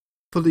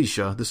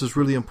 Felicia, this is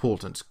really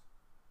important.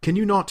 Can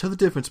you not tell the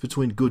difference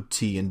between good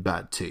tea and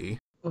bad tea?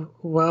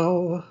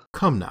 Well...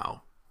 Come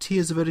now. Tea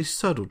is a very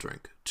subtle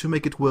drink. To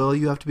make it well,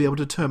 you have to be able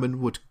to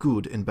determine what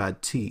good and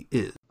bad tea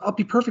is. I'll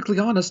be perfectly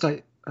honest,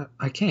 I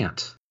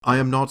can't. I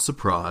am not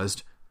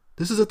surprised.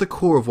 This is at the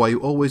core of why you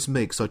always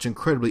make such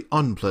incredibly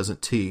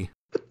unpleasant tea.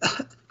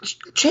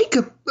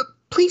 Jacob,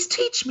 please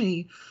teach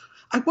me.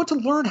 I want to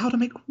learn how to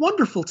make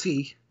wonderful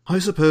tea. I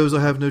suppose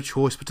I have no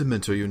choice but to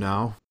mentor you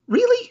now.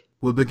 Really?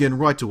 We'll begin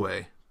right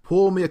away.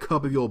 Pour me a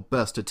cup of your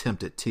best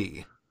attempt at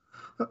tea.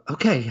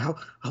 Okay,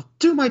 I'll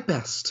do my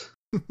best.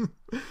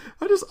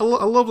 I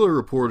love the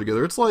rapport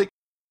together. It's like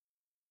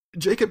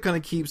Jacob kind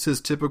of keeps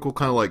his typical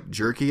kind of like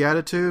jerky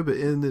attitude, but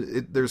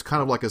there's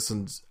kind of like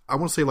I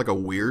want to say like a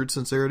weird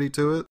sincerity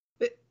to it.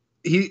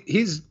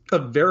 He's a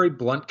very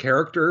blunt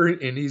character,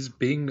 and he's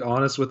being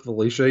honest with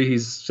Felicia.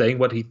 He's saying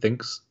what he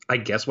thinks, I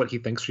guess what he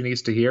thinks she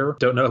needs to hear.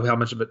 Don't know how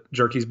much of it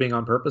jerky's being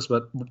on purpose,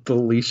 but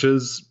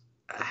Felicia's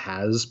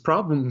has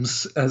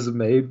problems as a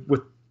maid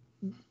with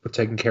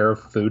taking care of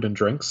food and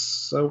drinks,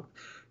 so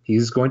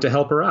he's going to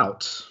help her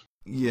out.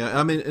 Yeah,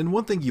 I mean, and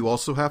one thing you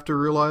also have to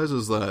realize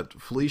is that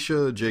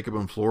Felicia, Jacob,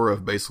 and Flora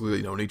have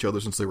basically known each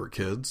other since they were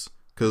kids.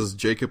 Because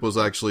Jacob was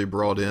actually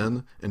brought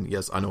in, and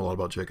yes, I know a lot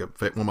about Jacob,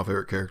 one of my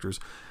favorite characters.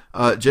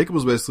 Jacob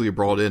was basically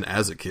brought in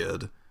as a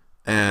kid,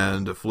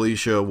 and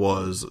Felicia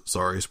was,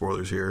 sorry,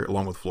 spoilers here,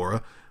 along with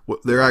Flora,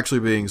 they're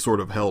actually being sort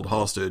of held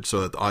hostage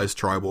so that the Ice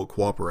Tribe will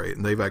cooperate,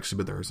 and they've actually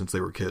been there since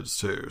they were kids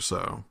too,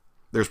 so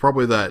there's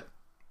probably that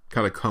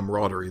kind of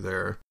camaraderie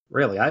there.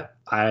 Really,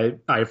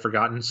 I've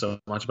forgotten so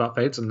much about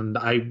Fates, and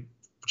I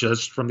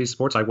just from these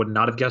sports, I would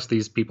not have guessed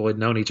these people had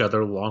known each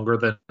other longer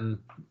than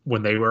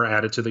when they were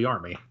added to the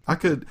army. I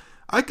could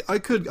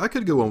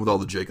go on with all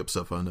the Jacob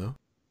stuff I know.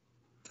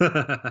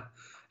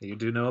 You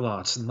do know a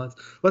lot. And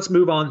let's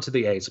move on to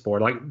the A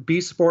sport. Like B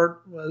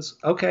sport was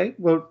okay.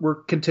 Well,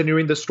 we're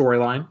continuing the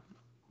storyline.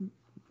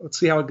 Let's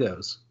see how it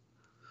goes.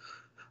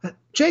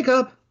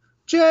 Jacob.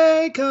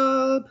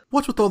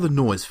 What's with all the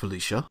noise,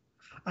 Felicia?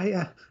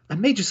 I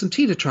made you some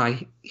tea to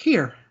try.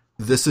 Here.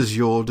 This is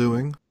your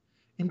doing?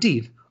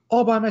 Indeed.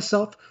 All by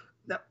myself.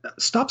 Now,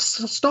 stop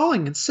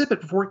stalling and sip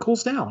it before it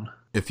cools down.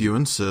 If you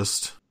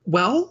insist.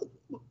 Well,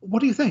 what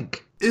do you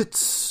think?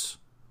 It's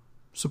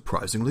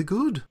surprisingly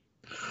good.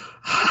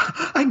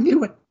 I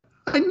knew it.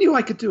 I knew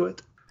I could do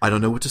it. I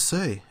don't know what to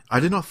say. I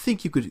did not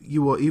think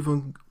you were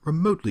even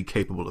remotely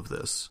capable of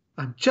this.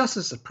 I'm just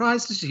as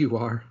surprised as you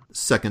are.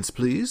 Seconds,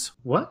 please.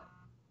 What?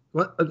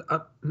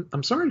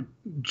 I'm sorry,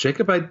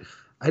 Jacob.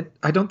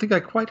 I don't think I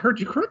quite heard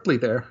you correctly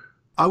there.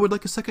 I would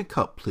like a second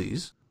cup,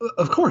 please.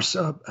 Of course,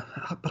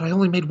 but I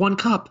only made one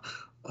cup.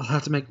 I'll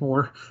have to make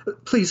more.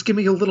 Please give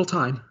me a little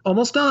time.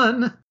 Almost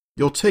done.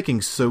 You're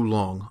taking so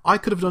long. I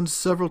could have done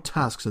several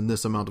tasks in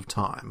this amount of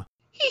time.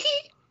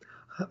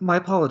 My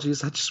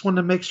apologies. I just wanted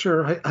to make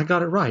sure I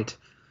got it right.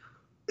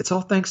 It's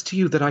all thanks to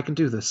you that I can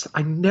do this.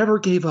 I never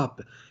gave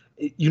up.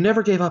 You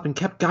never gave up and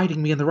kept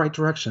guiding me in the right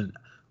direction.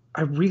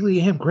 I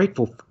really am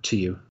grateful to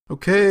you.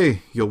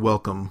 Okay, you're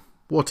welcome.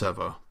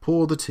 Whatever.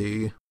 Pour the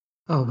tea.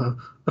 Oh,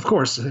 of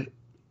course.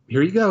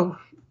 Here you go.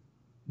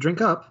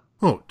 Drink up.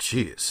 Oh,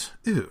 jeez.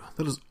 Ew,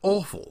 that is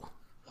awful.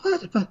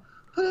 What? But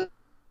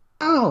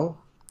how?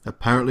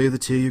 Apparently the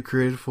tea you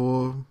created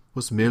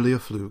was merely a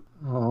fluke.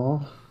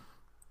 Oh.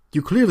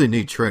 You clearly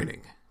need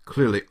training.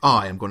 Clearly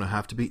I am going to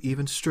have to be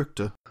even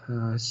stricter.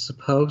 I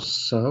suppose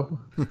so.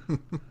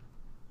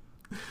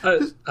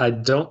 I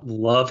don't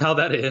love how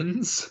that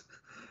ends.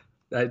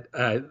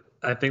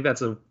 I think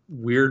that's a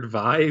weird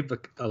vibe,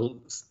 a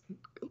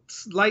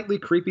slightly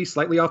creepy,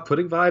 slightly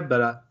off-putting vibe,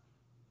 but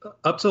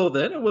up till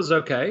then it was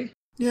okay.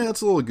 Yeah,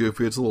 it's a little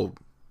goofy, it's a little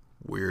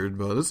weird,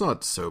 but it's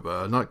not so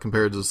bad. Not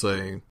compared to,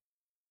 say,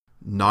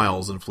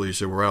 Niles and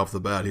Felicia, where off the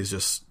bat he's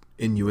just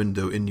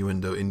innuendo.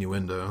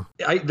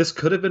 This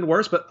could have been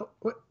worse, but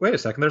wait a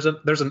second.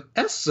 There's an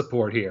S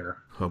support here.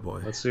 Oh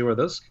boy. Let's see where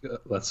this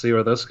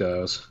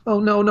goes. Oh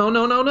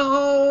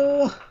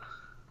no.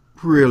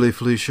 Really,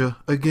 Felicia?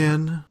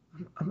 Again?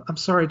 I'm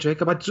sorry,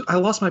 Jacob. I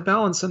lost my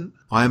balance and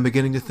I am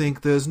beginning to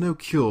think there's no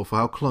cure for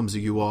how clumsy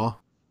you are.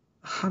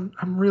 I'm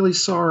really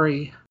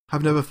sorry.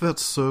 I've never felt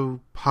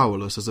so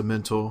powerless as a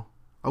mentor.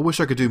 I wish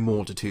I could do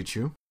more to teach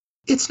you.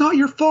 It's not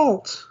your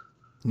fault.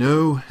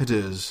 No, it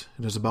is.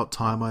 It is about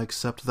time I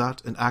accept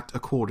that and act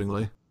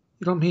accordingly.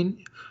 You don't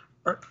mean...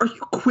 Are you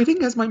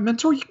quitting as my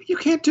mentor? You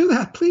can't do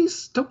that.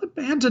 Please, don't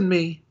abandon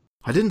me.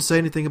 I didn't say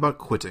anything about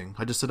quitting.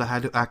 I just said I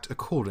had to act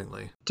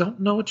accordingly. Don't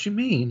know what you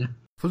mean.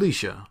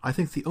 Felicia, I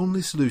think the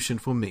only solution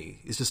for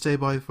me is to stay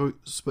by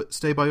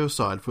your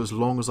side for as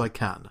long as I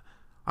can.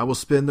 I will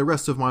spend the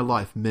rest of my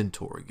life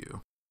mentoring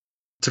you.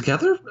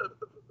 Together?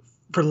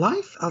 For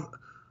life? I'll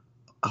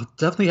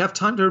definitely have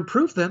time to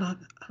improve then.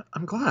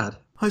 I'm glad.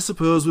 I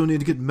suppose we'll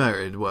need to get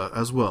married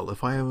as well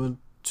if I am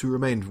to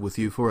remain with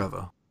you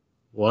forever.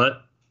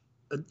 What?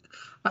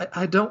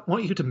 I don't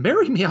want you to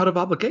marry me out of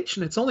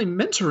obligation. It's only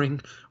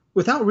mentoring.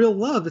 Without real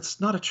love, it's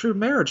not a true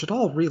marriage at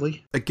all,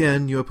 really.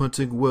 Again, you are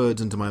putting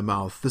words into my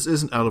mouth. This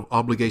isn't out of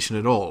obligation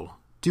at all.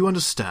 Do you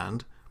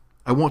understand?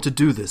 I want to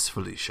do this,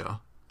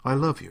 Felicia. I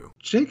love you.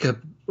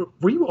 Jacob,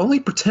 were you only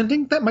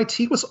pretending that my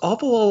tea was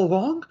awful all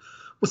along?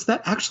 Was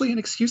that actually an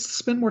excuse to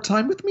spend more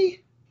time with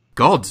me?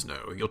 Gods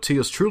no, your tea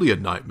is truly a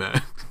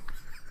nightmare.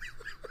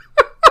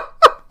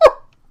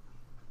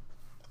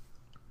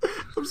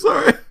 I'm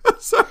sorry.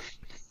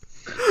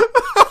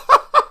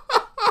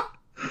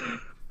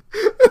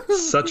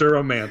 Such a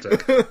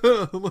romantic.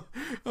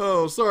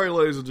 Oh, sorry,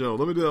 ladies and gentlemen.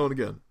 Let me do that one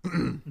again.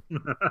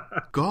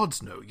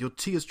 Gods no, your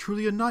tea is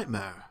truly a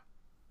nightmare.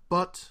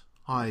 But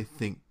I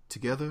think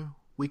together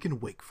we can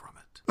wake from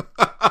it.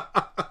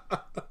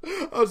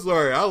 I'm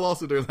sorry, I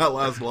lost it during that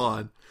last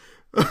line.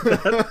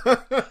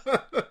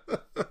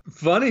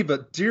 Funny,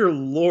 but dear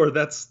Lord,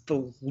 that's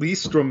the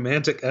least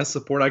romantic S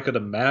support I could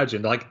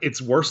imagine. Like, it's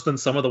worse than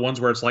some of the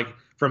ones where it's like,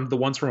 from the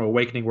ones from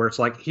Awakening where it's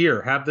like,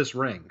 here, have this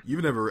ring.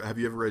 Have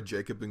you ever read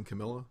Jacob and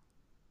Camilla?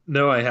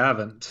 No, I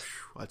haven't.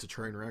 That's a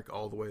train wreck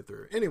all the way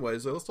through.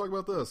 Anyways, let's talk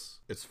about this.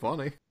 It's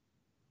funny.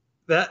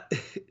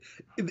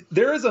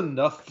 There is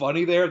enough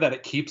funny there that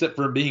it keeps it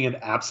from being an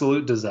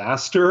absolute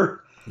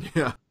disaster.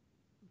 Yeah.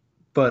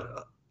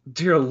 But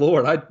dear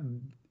Lord,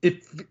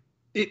 it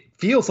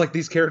feels like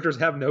these characters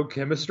have no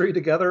chemistry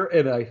together,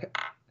 and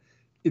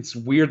it's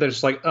weird that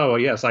it's like, oh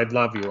yes, I'd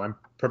love you. I'm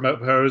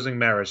proposing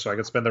marriage so I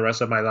can spend the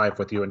rest of my life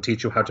with you and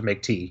teach you how to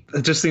make tea.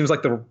 It just seems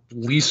like the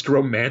least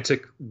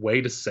romantic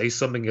way to say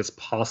something as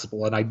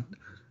possible, and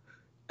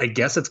I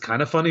guess it's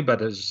kind of funny,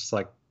 but it's just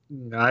like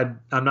I'm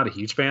not a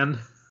huge fan.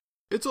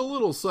 It's a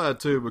little sad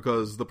too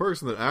because the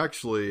person that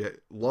actually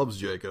loves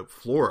Jacob,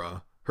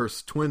 Flora, her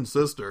twin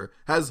sister,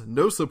 has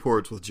no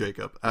support with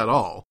Jacob at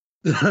all.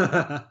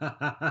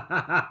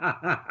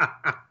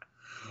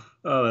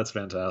 Oh, that's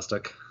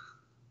fantastic.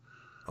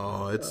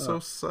 Oh, it's so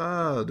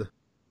sad.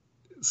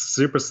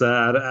 Super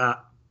sad.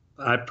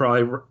 I'd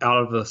probably,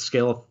 out of the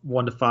scale of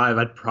 1 to 5,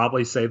 I'd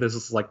probably say this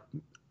is like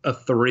a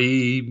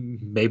 3,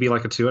 maybe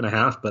like a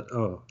 2.5. But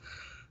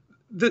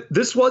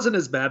this wasn't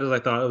as bad as I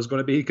thought it was going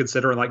to be,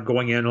 considering like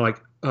going in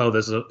like, oh,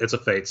 it's a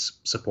Fates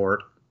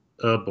support.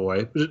 Oh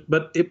boy.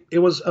 But it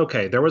was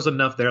okay. There was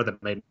enough there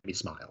that made me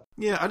smile.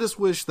 Yeah, I just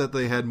wish that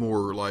they had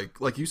more,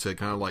 like you said,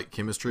 kind of like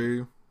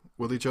chemistry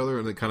with each other,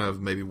 and they kind of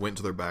maybe went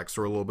to their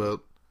backstory a little bit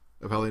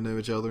of how they knew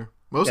each other.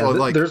 Most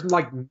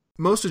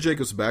of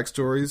Jacob's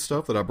backstory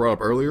stuff that I brought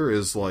up earlier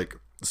is like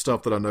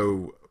stuff that I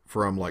know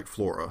from like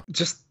Flora.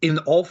 Just in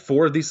all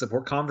 4 of these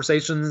support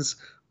conversations,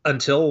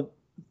 until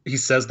he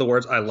says the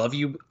words "I love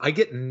you," I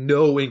get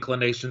no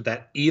inclination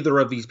that either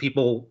of these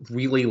people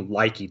really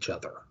like each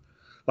other.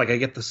 Like, I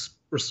get this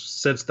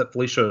sense that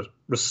Felicia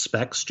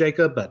respects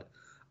Jacob, but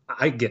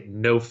I get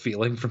no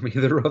feeling from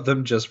either of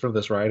them just from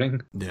this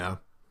writing. Yeah.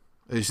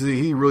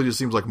 He really just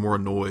seems like more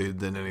annoyed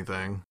than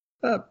anything.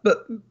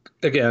 But,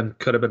 again,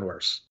 could have been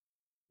worse.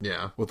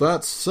 Yeah. With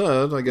that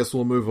said, I guess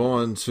we'll move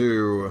on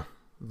to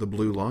the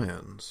Blue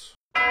Lions.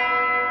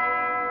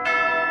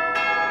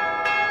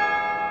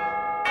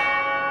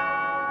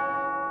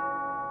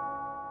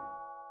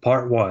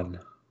 Part 1.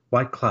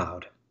 White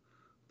Cloud.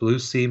 Blue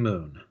Sea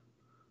Moon.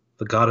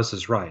 The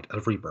goddess's rite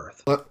of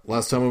rebirth.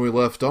 Last time when we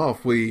left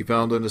off, we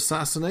found an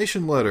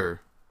assassination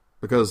letter,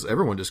 because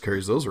everyone just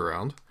carries those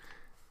around.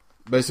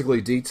 Basically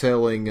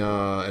detailing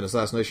an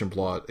assassination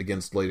plot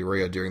against Lady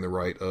Rhea during the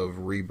rite of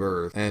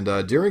rebirth. And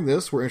during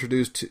this, we're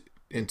introduced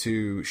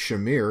into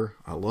Shamir.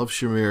 I love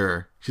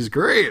Shamir. She's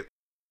great!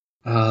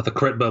 The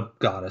Kritba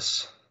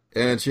goddess.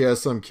 And she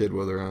has some kid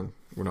with her, and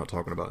we're not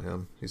talking about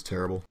him. He's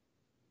terrible.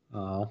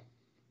 Oh,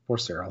 poor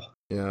Cyril.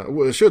 Yeah,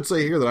 well, I should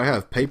say here that I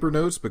have paper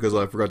notes because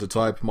I forgot to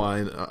type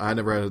mine. I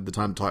never had the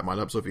time to type mine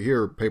up, so if you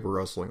hear paper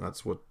rustling,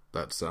 that's what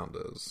that sound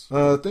is.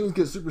 Things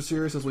get super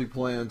serious as we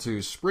plan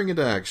to spring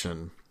into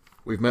action.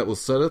 We've met with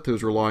Seteth,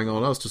 who's relying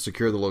on us to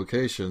secure the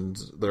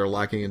locations that are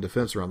lacking in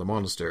defense around the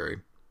monastery.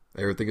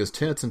 Everything is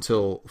tense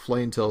until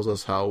Flame tells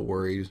us how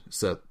worried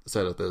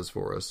Seteth is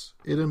for us.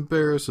 It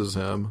embarrasses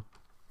him.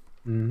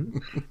 Mm-hmm.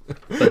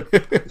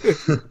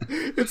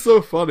 It's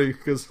so funny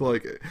because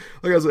like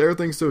I said,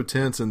 everything's so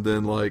tense, and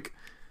then like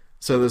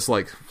so this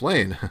like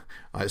Flame,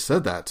 I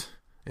said that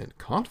in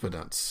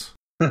confidence.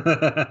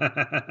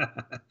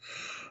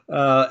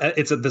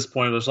 It's at this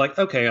point it's like,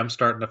 okay, I'm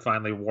starting to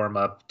finally warm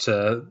up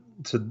to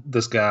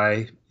this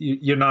guy.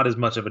 You're not as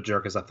much of a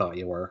jerk as I thought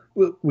you were.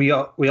 We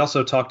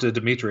also talked to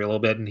Dimitri a little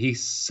bit, and he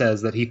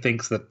says that he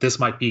thinks that this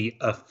might be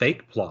a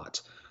fake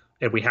plot,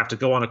 and we have to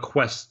go on a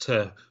quest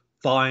to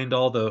find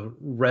all the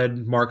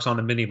red marks on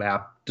the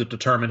minimap to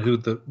determine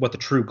what the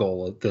true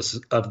goal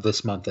of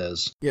this month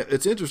is. Yeah,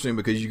 it's interesting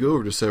because you go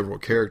over to several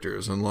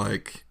characters, and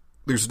like,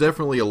 there's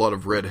definitely a lot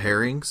of red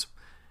herrings.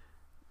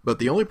 But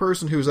the only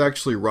person who's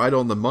actually right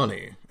on the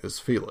money is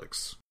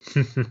Felix.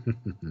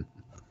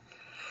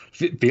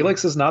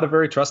 Felix is not a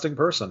very trusting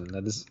person.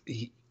 That is,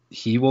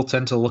 he will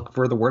tend to look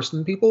for the worst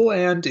in people,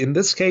 and in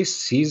this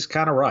case, he's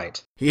kind of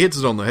right. He hits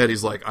it on the head.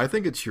 He's like, I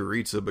think it's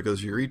Yuritsa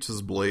because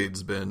Yuritsa's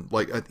blade's been...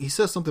 Like, he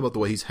says something about the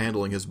way he's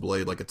handling his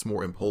blade, like it's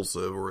more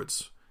impulsive or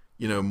it's,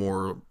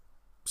 more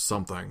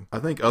something. I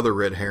think other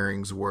red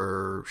herrings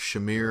were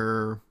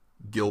Shamir,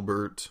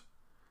 Gilbert...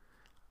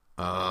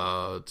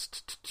 oh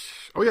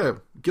yeah,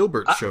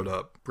 Gilbert showed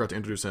up. Forgot to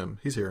introduce him.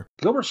 He's here.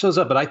 Gilbert shows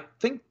up, but I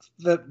think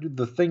that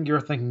the thing you're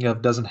thinking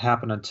of doesn't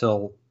happen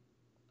until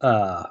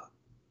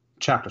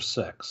chapter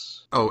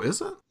 6. Oh,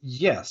 is it?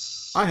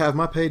 Yes. I have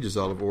my pages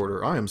out of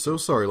order. I am so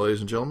sorry,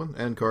 ladies and gentlemen,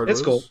 and cardless.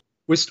 It's cool.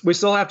 We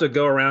still have to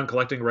go around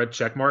collecting red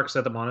check marks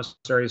at the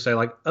monastery to say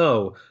like,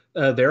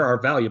 there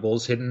are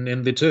valuables hidden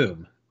in the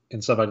tomb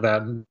and stuff like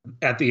that. And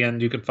at the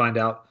end, you can find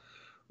out.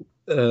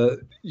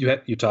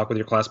 You talk with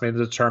your classmate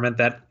to determine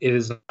that it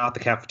is not the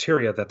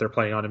cafeteria that they're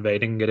planning on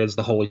invading. It is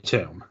the Holy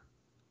Tomb.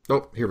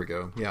 Oh, here we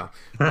go. Yeah.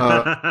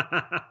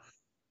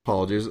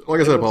 Apologies.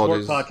 Like I said,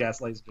 apologies.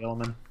 Podcast, ladies and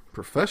gentlemen.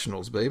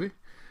 Professionals, baby.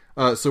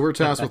 So we're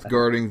tasked with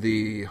guarding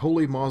the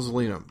Holy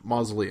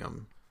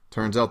Mausoleum.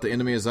 Turns out the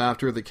enemy is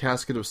after the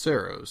Casket of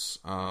Saros.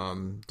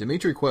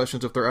 Dimitri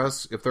questions if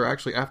they're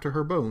actually after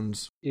her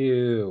bones.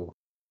 Ew.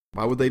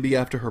 Why would they be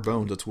after her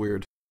bones? It's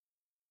weird.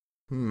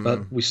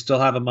 But we still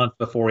have a month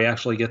before we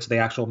actually get to the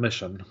actual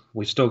mission.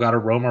 We've still got to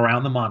roam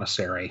around the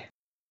monastery.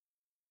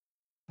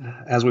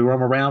 As we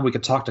roam around, we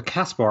could talk to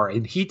Caspar,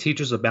 and he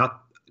teaches us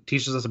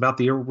about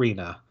the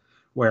arena,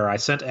 where I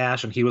sent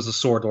Ash, and he was a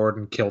sword lord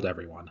and killed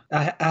everyone.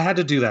 I had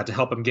to do that to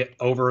help him get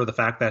over the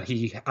fact that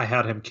I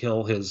had him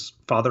kill his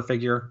father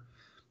figure.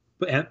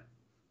 And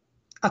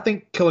I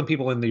think killing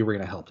people in the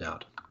arena helped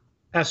out.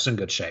 Ash is in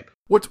good shape.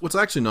 What's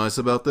actually nice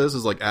about this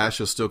is, like,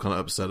 Ash is still kind of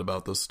upset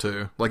about this,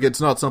 too. Like,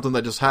 it's not something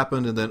that just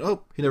happened and then,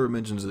 he never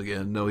mentions it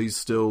again. No, he's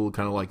still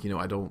kind of like,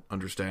 I don't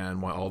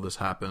understand why all this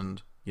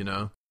happened,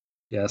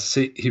 Yes,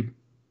 he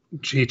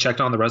checked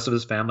on the rest of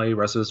his family. The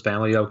rest of his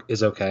family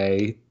is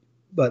okay.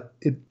 But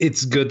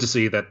it's good to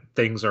see that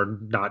things are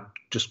not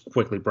just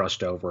quickly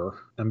brushed over.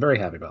 I'm very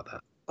happy about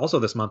that. Also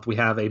this month, we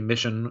have a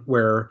mission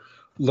where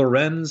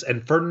Lorenz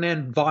and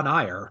Ferdinand von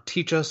Ayer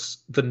teach us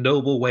the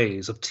noble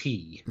ways of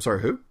tea. I'm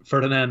sorry, who?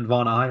 Ferdinand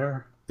von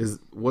Ayer.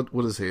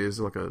 What is he? Is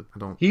he like I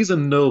don't... He's a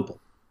noble.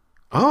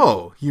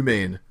 Oh, you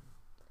mean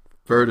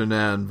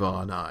Ferdinand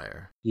von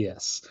Ayer.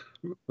 Yes.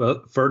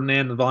 Well,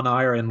 Ferdinand von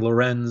Ayer and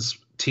Lorenz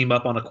team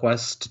up on a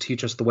quest to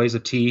teach us the ways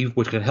of tea,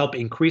 which can help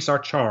increase our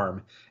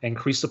charm and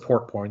increase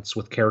support points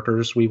with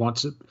characters we want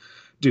to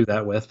do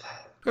that with.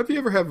 Have you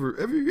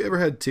ever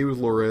had tea with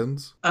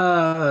Lorenz?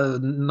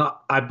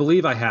 I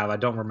believe I have. I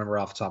don't remember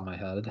off the top of my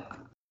head.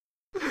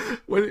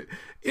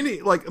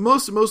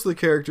 Most of the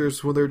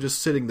characters, when they're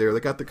just sitting there, they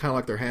got the kind of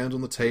like their hands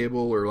on the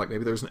table, or like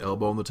maybe there's an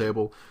elbow on the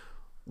table.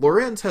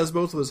 Lorenz has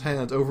both of his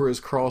hands over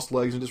his crossed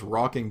legs and just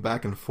rocking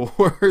back and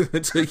forth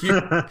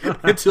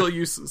until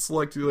you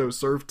select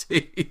serve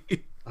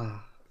tea.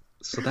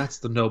 So that's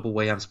the noble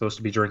way I'm supposed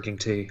to be drinking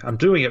tea. I'm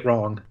doing it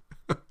wrong.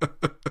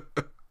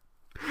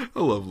 I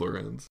love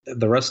Lorenz.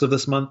 The rest of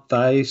this month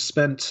I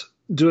spent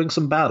doing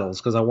some battles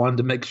because I wanted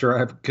to make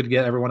sure I could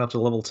get everyone up to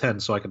level 10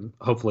 so I could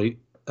hopefully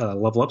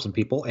level up some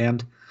people.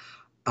 And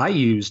I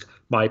used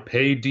my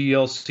paid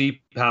DLC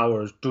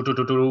powers to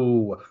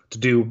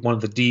do one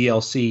of the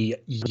DLC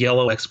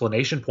yellow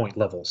exclamation point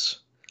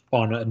levels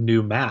on a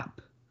new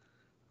map.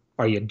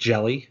 Are you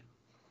jelly?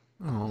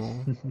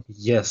 Oh.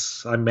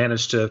 Yes, I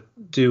managed to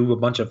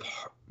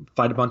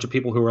fight a bunch of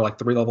people who were like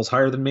 3 levels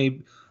higher than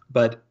me,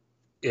 but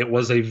it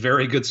was a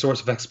very good source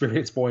of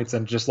experience points,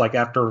 and just like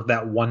after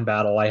that one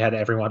battle, I had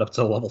everyone up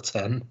to level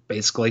 10,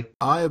 basically.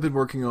 I have been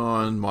working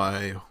on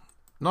my,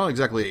 not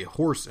exactly a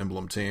horse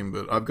emblem team,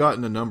 but I've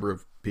gotten a number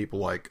of people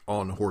like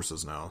on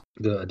horses now.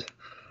 Good.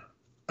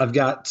 I've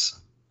got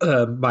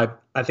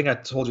I think I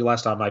told you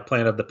last time, my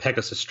plan of the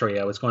Pegasus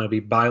trio. It's going to be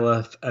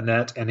Byleth,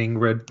 Annette, and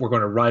Ingrid. We're going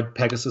to ride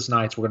Pegasus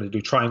Knights. We're going to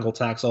do triangle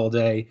attacks all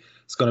day.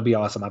 It's going to be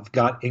awesome. I've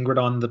got Ingrid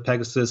on the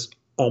Pegasus,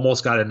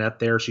 almost got Annette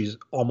there. She's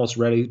almost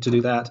ready to do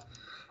that.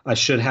 I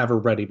should have her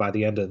ready by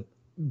the end of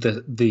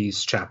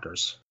these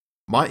chapters.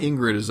 My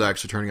Ingrid is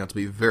actually turning out to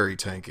be very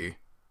tanky,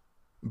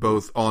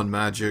 both on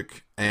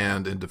magic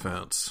and in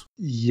defense.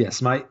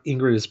 Yes, my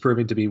Ingrid is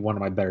proving to be one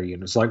of my better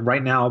units. Like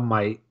right now,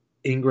 my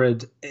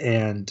Ingrid,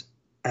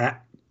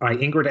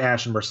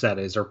 Ash, and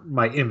Mercedes are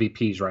my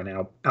MVPs right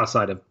now,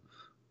 outside of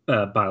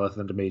Byleth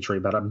and Dimitri,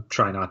 but I'm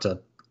trying not to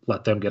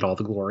let them get all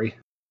the glory.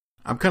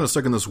 I'm kind of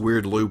stuck in this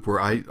weird loop where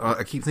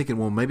I keep thinking,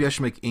 well, maybe I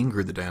should make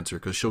Ingrid the dancer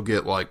because she'll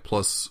get like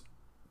plus.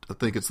 I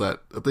think it's like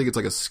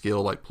a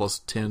skill like plus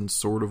 10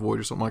 sword avoid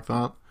or something like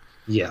that.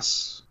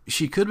 Yes.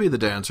 She could be the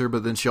dancer,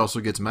 but then she also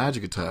gets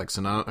magic attacks,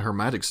 and her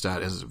magic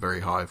stat isn't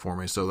very high for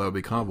me, so that would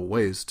be kind of a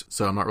waste.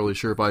 So I'm not really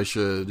sure if I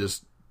should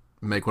just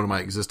make one of my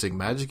existing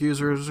magic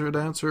users a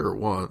dancer or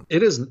what.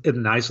 It is a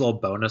nice little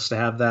bonus to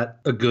have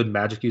a good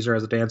magic user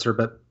as a dancer,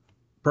 but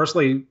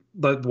personally,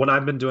 what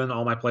I've been doing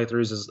all my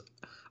playthroughs is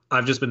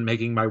I've just been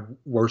making my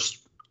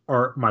worst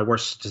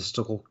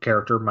statistical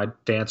character my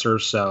dancer,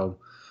 so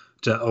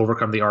to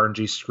overcome the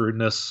RNG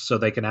screwedness so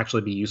they can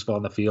actually be useful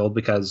on the field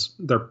because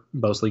they're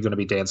mostly going to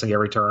be dancing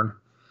every turn.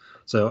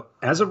 So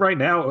as of right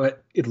now,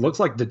 it looks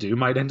like Dedue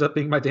might end up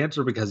being my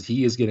dancer because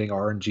he is getting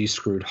RNG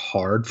screwed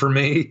hard for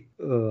me.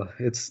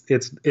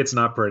 It's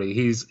not pretty.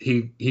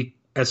 He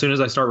as soon as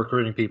I start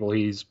recruiting people,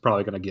 he's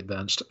probably going to get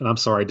benched. And I'm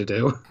sorry,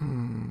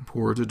 Dedue.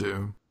 Poor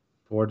Dedue.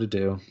 Poor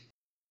Dedue.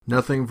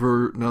 Nothing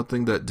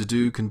that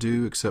Dedue can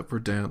do except for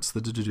dance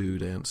the Dedue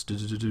dance.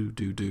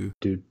 Do-do-do-do-do.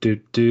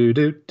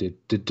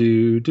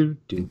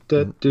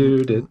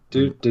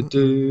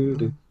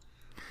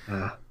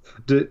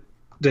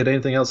 Did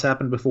anything else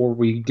happen before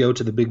we go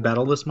to the big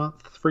battle this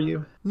month for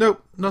you?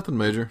 Nope, nothing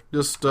major.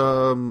 Just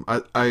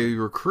I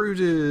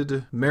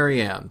recruited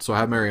Marianne, so I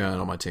have Marianne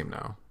on my team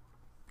now.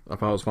 I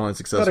was finally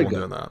successful in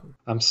doing that.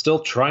 I'm still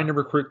trying to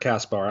recruit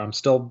Caspar. I'm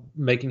still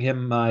making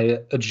him my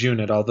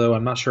Junit, although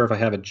I'm not sure if I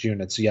have a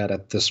Junits yet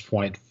at this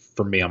point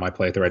for me on my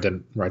playthrough. I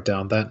didn't write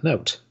down that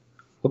note.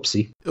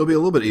 Whoopsie. It'll be a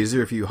little bit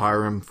easier if you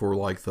hire him for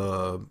like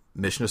the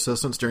mission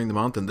assistance during the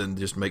month and then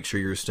just make sure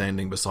you're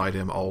standing beside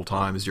him all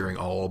times during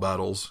all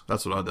battles.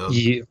 That's what I did.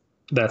 Yeah,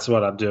 that's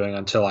what I'm doing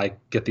until I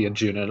get the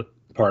Junit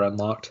part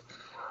unlocked.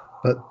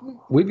 But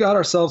we've got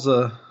ourselves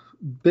a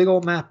big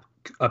old map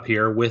up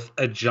here with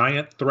a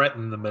giant threat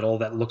in the middle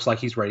that looks like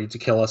he's ready to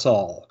kill us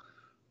all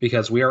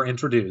because we are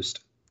introduced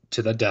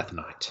to the Death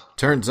Knight.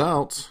 Turns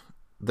out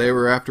they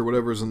were after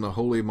whatever's in the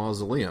Holy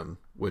Mausoleum,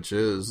 which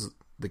is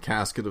the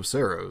Casket of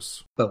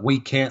Seros. But we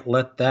can't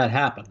let that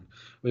happen.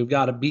 We've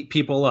got to beat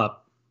people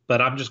up.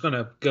 But I'm just going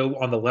to go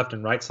on the left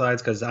and right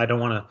sides because I don't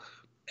want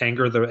to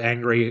anger the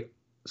angry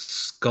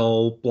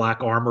skull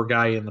black armor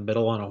guy in the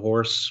middle on a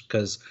horse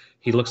because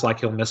he looks like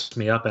he'll mess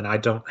me up, and I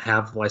don't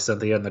have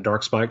Lysynthia and the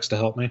Dark Spikes to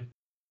help me.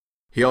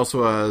 He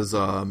also has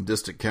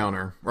distant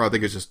counter, or I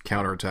think it's just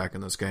counterattack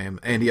in this game,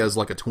 and he has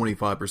like a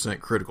 25%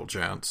 critical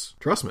chance.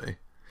 Trust me.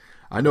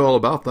 I know all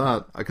about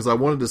that, because I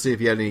wanted to see if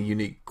he had any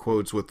unique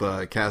quotes with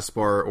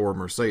Caspar or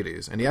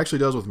Mercedes, and he actually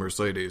does with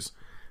Mercedes,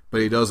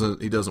 but he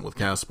doesn't with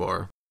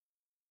Caspar.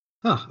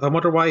 Huh, I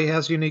wonder why he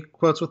has unique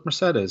quotes with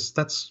Mercedes.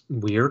 That's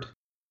weird.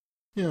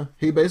 Yeah,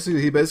 he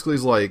basically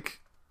is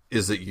like,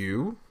 is it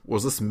you?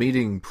 Was this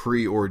meeting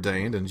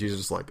preordained? And she's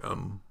just like,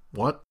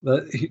 what?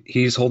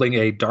 He's holding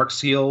a Dark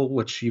Seal,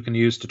 which you can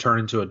use to turn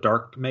into a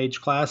Dark Mage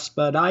class,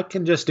 but I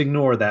can just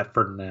ignore that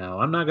for now.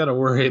 I'm not going to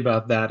worry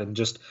about that and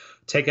just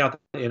take out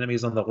the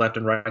enemies on the left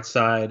and right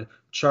side,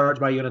 charge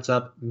my units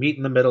up, meet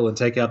in the middle, and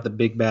take out the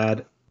big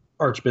bad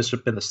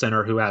Archbishop in the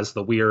center who has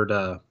the weird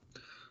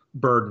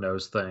bird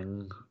nose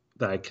thing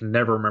that I can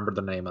never remember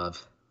the name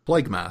of.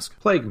 Plague Mask.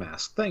 Plague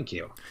Mask, thank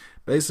you.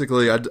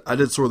 Basically, I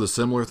did sort of the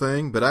similar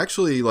thing, but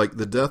actually, like,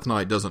 the Death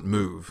Knight doesn't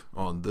move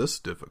on this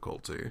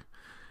difficulty.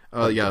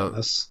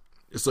 Goodness.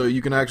 So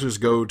you can actually just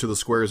go to the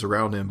squares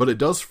around him, but it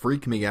does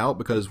freak me out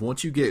because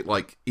once you get,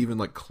 like, even,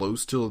 like,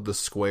 close to the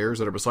squares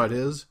that are beside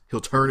his,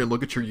 he'll turn and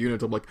look at your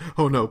unit. I'm like,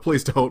 oh no,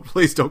 please don't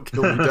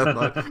kill me, Death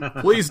Knight.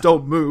 Please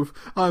don't move.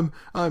 I'm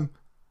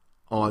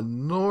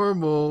on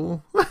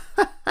normal.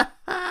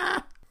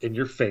 In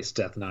your face,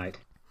 Death Knight.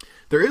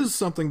 There is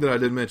something that I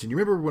did mention. You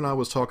remember when I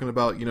was talking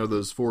about,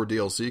 those 4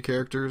 DLC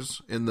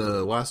characters in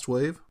the last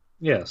wave?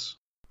 Yes.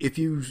 If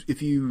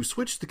you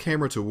switch the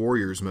camera to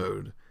Warriors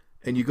mode,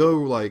 and you go,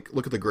 like,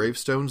 look at the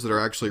gravestones that are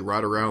actually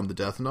right around the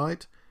Death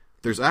Knight,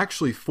 there's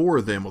actually 4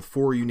 of them with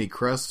 4 unique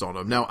crests on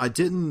them. Now, I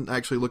didn't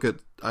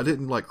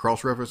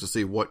cross-reference to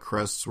see what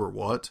crests were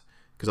what,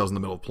 because I was in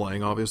the middle of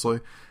playing, obviously.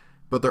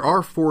 But there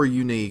are 4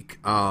 unique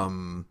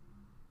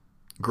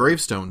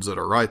gravestones that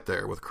are right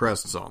there with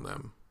crests on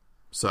them.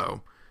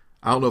 So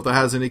I don't know if that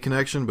has any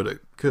connection, but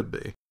it could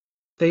be.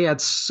 They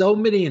had so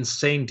many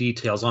insane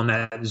details on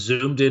that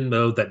zoomed in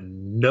mode that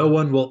no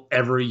one will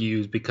ever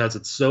use because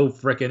it's so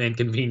freaking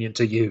inconvenient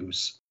to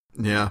use.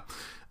 Yeah.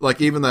 Like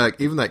even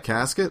that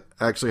casket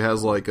actually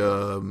has like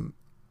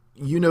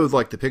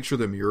like the picture of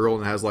the mural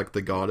and it has like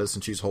the goddess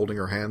and she's holding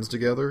her hands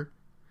together.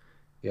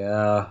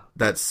 Yeah.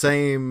 That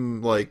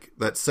same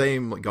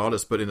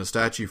goddess but in a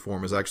statue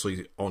form is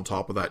actually on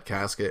top of that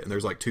casket, and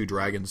there's like 2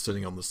 dragons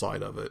sitting on the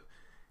side of it.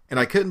 And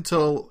I couldn't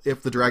tell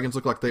if the dragons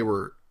looked like they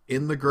were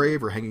in the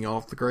grave or hanging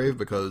off the grave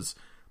because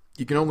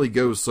you can only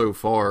go so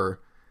far.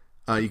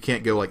 You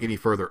can't go like any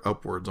further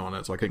upwards on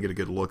it, so I couldn't get a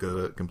good look at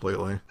it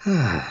completely.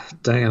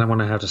 Dang it, I'm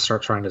gonna have to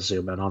start trying to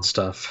zoom in on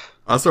stuff.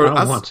 I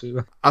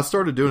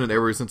started doing it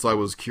ever since I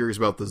was curious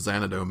about the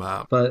Xanadu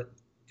map. But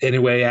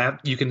anyway,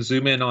 you can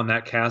zoom in on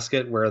that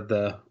casket where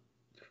the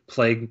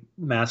plague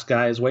mask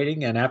guy is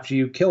waiting, and after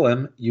you kill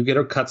him, you get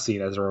a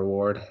cutscene as a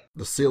reward.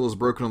 The seal is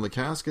broken on the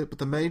casket, but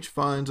the mage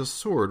finds a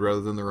sword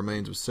rather than the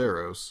remains of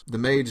Seiros. The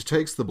mage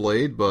takes the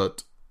blade,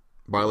 but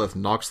Byleth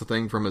knocks the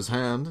thing from his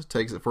hand,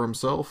 takes it for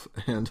himself,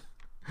 and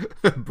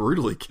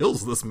brutally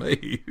kills this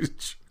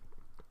mage.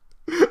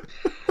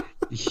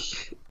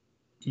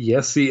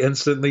 Yes, he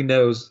instantly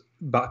knows.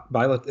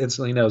 Byleth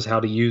instantly knows how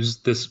to use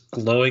this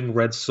glowing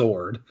red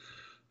sword,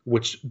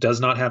 which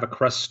does not have a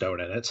crest stone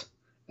in it,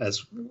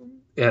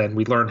 and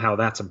we learn how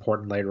that's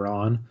important later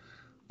on.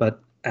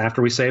 But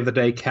after we save the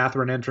day,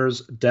 Catherine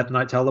enters, Death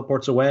Knight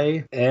teleports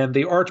away, and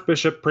the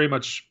Archbishop pretty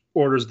much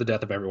orders the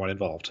death of everyone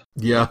involved.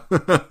 Yeah.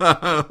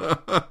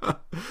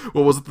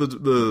 What was it?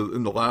 The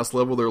in the last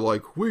level, they're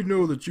like, "We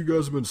know that you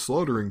guys have been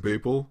slaughtering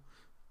people."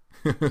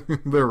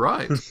 They're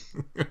right.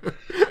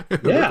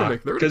 Yeah,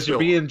 because you're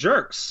being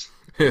jerks.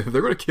 They're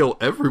going to kill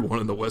everyone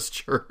in the West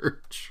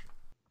Church.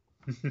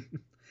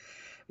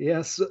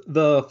 Yes,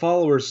 the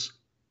followers,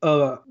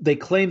 they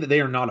claim that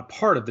they are not a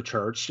part of the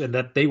church and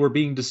that they were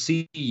being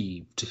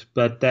deceived,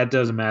 but that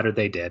doesn't matter.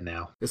 They did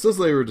now. It says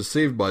they were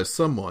deceived by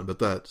someone, but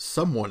that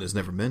someone is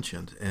never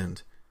mentioned,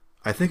 and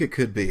I think it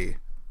could be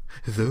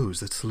those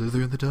that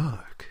slither in the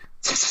dark.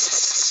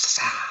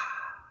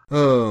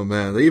 Oh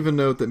man, they even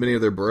note that many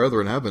of their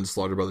brethren have been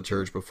slaughtered by the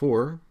church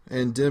before,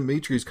 and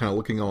Dimitri's kind of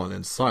looking on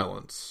in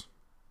silence.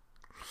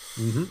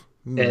 Mm-hmm.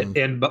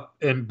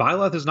 And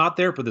Byleth is not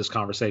there for this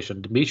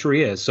conversation.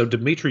 Dimitri is. So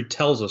Dimitri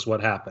tells us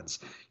what happens.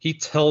 He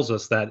tells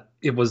us that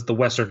it was the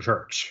Western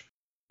Church.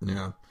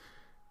 Yeah.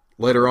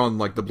 Later on,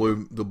 like the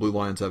Blue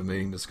Lions have a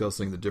meeting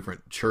discussing the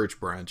different church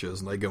branches,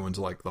 and they go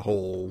into like the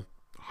whole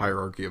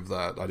hierarchy of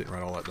that. I didn't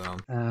write all that down.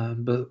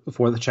 But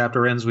before the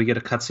chapter ends, we get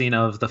a cutscene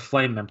of the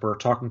Flame Emperor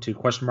talking to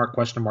question mark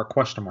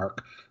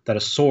that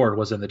a sword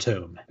was in the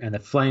tomb, and the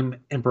Flame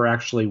Emperor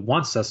actually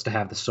wants us to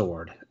have the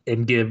sword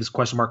and gives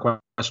question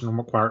mark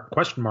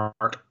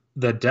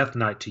the Death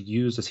Knight to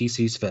use as he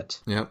sees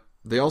fit. Yep.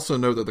 They also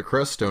note that the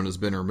crest stone has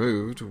been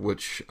removed,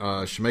 which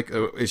should make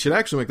it should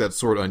actually make that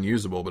sword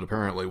unusable, but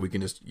apparently we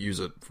can just use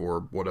it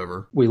for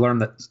whatever. We learn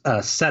that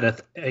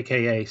Seteth,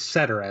 aka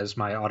Setter, as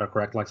my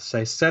autocorrect likes to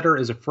say, Setter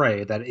is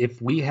afraid that if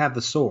we have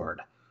the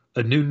sword,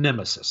 a new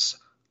nemesis,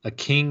 a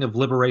king of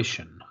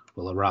liberation,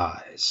 will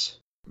arise.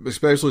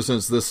 Especially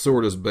since this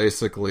sword is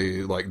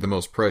basically like the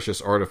most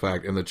precious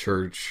artifact in the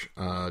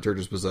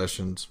church's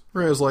possessions.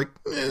 Whereas, like,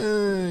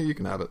 you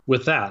can have it.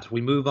 With that,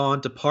 we move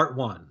on to part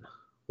 1.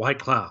 White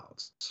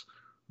Clouds,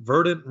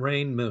 Verdant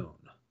Rain Moon,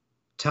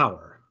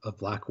 Tower of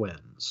Black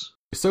Winds.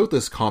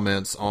 Sothis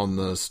comments on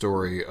the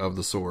story of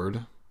the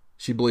sword.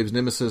 She believes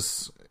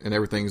Nemesis and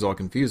everything's all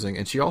confusing,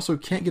 and she also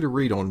can't get a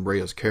read on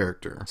Rhea's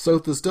character.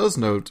 Sothis does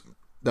note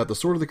that the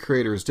Sword of the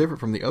Creator is different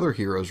from the other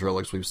heroes'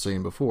 relics we've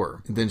seen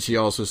before. And then she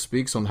also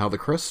speaks on how the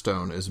Crest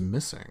Stone is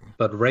missing.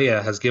 But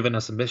Rhea has given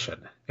us a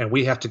mission, and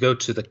we have to go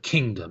to the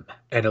kingdom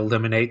and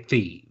eliminate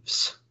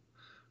thieves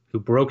who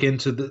broke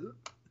into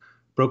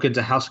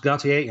House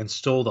Gautier and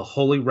stole the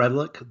holy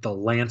relic, the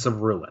Lance of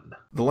Ruin.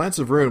 The Lance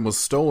of Ruin was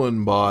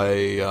stolen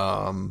by,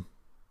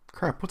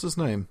 what's his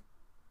name?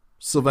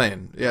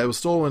 Sylvain. Yeah, it was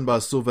stolen by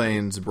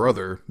Sylvain's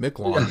brother,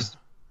 Miquelon. Yes.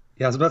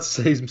 Yeah, I was about to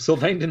say,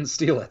 Sylvain didn't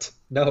steal it.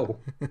 No.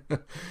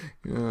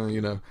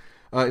 No,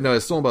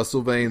 it's stolen by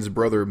Sylvain's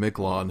brother,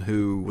 Miquelon,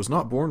 who was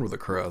not born with a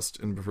crest,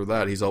 and for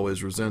that he's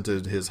always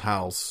resented his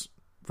house.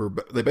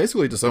 They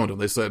basically disowned him.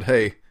 They said,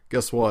 hey,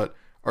 guess what?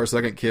 Our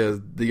second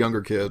kid, the younger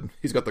kid,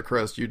 he's got the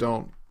crest. You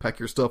don't. Pack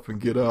your stuff and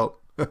get out.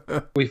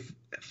 We've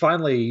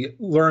finally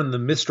learned the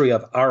mystery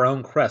of our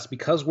own crest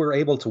because we're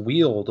able to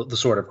wield the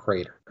Sword of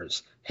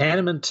Creators.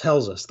 Hanneman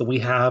tells us that we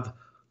have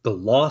the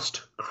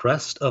lost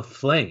crest of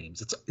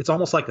flames. It's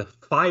almost like a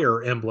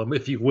fire emblem,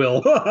 if you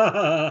will.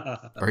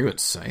 Are you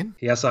insane?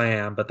 Yes, I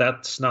am, but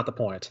that's not the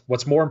point.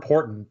 What's more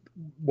important,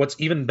 what's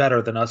even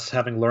better than us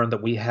having learned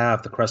that we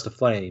have the crest of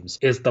flames,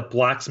 is the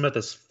blacksmith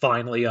is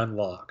finally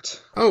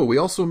unlocked. Oh, we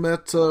also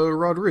met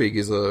Rodrigue.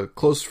 He's a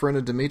close friend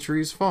of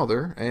Dimitri's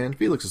father and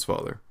Felix's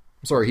father.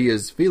 I'm sorry, he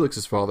is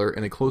Felix's father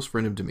and a close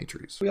friend of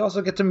Dimitri's. We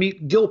also get to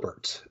meet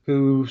Gilbert,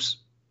 who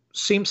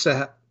seems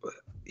to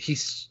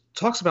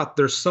talks about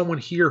there's someone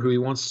here who he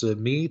wants to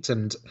meet,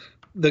 and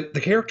the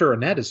character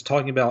Annette is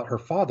talking about her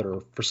father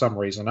for some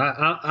reason.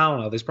 I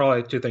don't know. These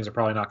two things are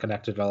probably not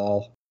connected at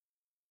all.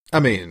 I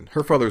mean,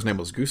 her father's name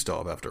was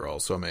Gustav after all,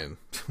 so I mean,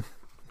 I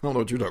don't know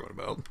what you're talking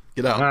about.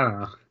 Get out. I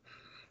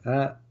don't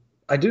know.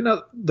 I do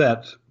know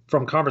that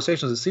from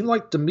conversations, it seemed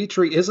like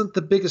Dimitri isn't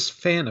the biggest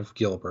fan of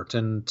Gilbert,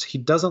 and he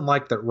doesn't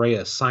like that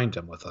Rhea signed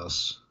him with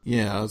us.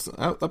 Yeah,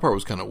 that part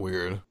was kind of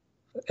weird.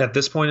 At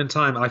this point in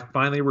time, I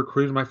finally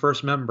recruited my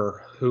first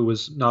member, who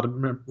was not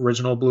an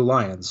original Blue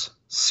Lions.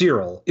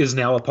 Cyril is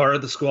now a part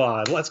of the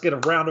squad. Let's get a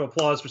round of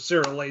applause for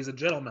Cyril, ladies and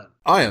gentlemen.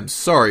 I am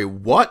sorry,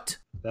 what?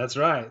 That's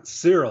right.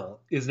 Cyril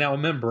is now a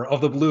member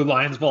of the Blue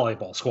Lions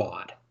volleyball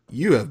squad.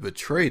 You have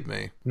betrayed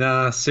me.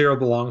 Nah, Cyril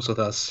belongs with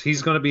us.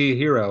 He's going to be a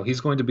hero.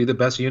 He's going to be the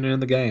best unit in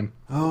the game.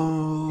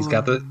 Oh. He's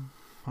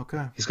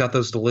got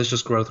those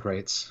delicious growth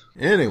rates.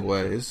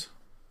 Anyways.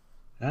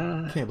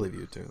 Can't believe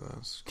you would do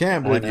this.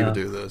 Can't believe you would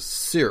do this.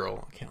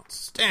 Cyril. I can't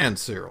stand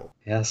Cyril.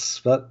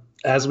 Yes, but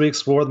as we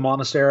explore the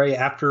monastery,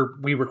 after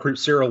we recruit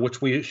Cyril,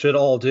 which we should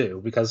all do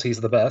because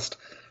he's the best,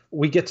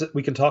 we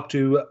can talk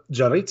to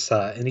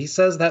Jaritza, and he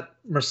says that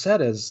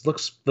Mercedes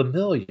looks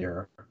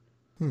familiar.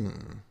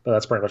 But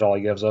that's pretty much all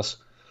he gives us.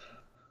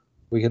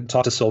 We can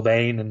talk to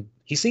Sylvain, and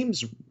he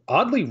seems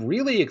oddly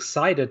really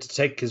excited to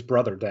take his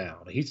brother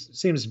down. He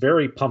seems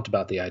very pumped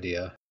about the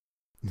idea.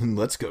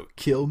 Let's go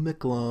kill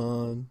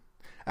Miklon.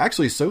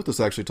 Actually,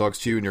 Sothis actually talks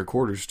to you in your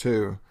quarters,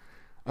 too.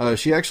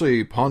 She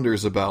actually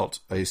ponders about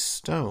a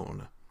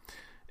stone.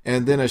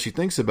 And then as she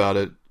thinks about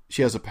it,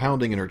 she has a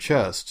pounding in her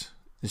chest.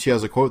 And she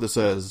has a quote that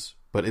says,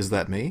 "But is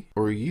that me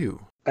or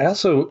you?" I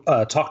also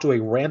talked to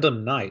a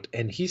random knight,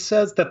 and he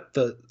says that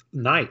the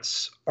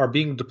knights are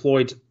being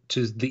deployed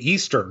to the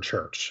Eastern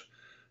Church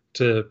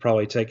to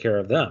probably take care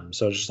of them.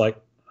 So it's just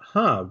like,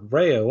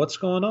 Rhea, what's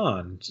going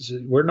on?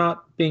 We're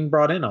not being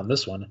brought in on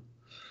this one.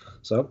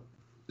 So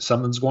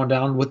someone's going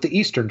down with the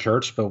Eastern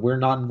Church, but we're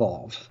not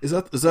involved. Is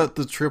that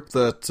the trip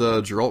that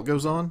Geralt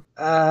goes on?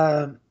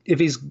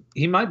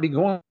 He might be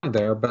going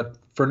there, but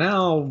for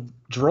now,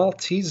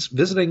 Geralt, he's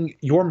visiting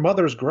your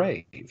mother's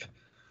grave,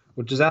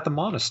 which is at the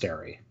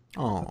monastery.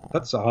 Oh,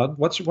 that's odd.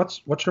 What's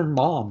your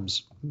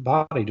mom's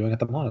body doing at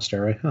the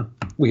monastery?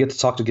 We get to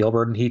talk to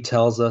Gilbert, and he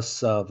tells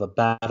us of a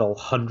battle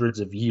hundreds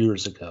of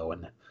years ago,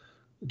 and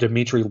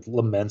Dimitri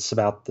laments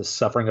about the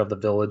suffering of the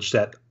village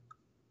that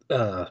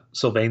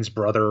Sylvain's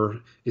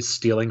brother is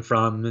stealing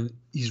from.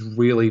 He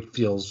really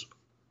feels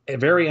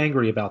very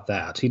angry about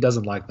that. He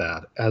doesn't like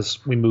that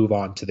as we move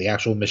on to the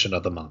actual mission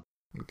of the month.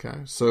 Okay,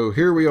 so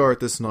here we are at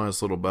this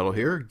nice little battle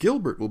here.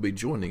 Gilbert will be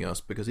joining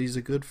us because he's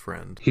a good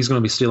friend. He's going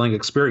to be stealing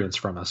experience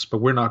from us, but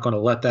we're not going to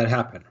let that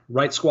happen.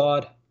 Right,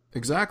 squad?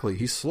 Exactly,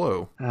 he's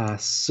slow.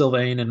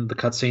 Sylvain in the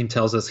cutscene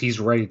tells us he's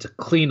ready to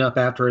clean up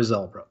after his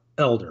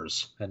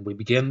elders, and we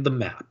begin the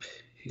map.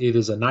 It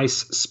is a nice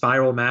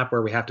spiral map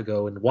where we have to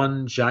go in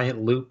one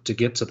giant loop to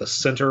get to the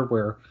center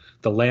where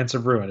the Lance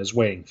of Ruin is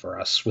waiting for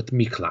us with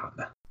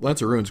Miklon.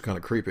 Lance of Ruin's kind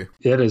of creepy.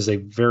 It is a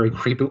very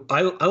creepy.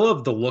 I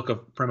love the look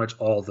of pretty much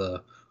all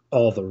the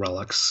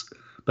relics,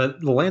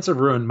 but the Lance of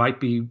Ruin might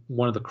be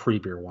one of the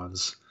creepier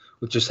ones,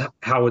 with just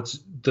how it's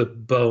the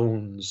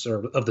bones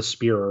of the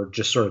spear are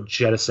just sort of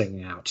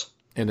jettisoning out,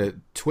 and it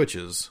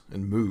twitches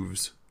and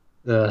moves.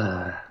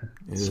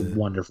 It's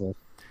wonderful.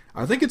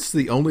 I think it's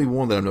the only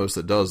one that I've noticed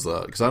that does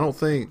that, because I don't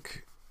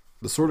think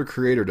the Sword of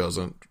Creator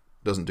doesn't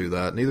do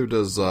that. Neither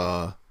does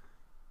a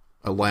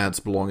lance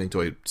belonging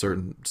to a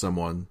certain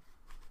someone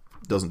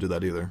doesn't do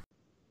that either.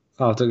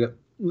 I'll have to get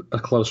a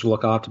closer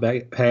look. I'll have to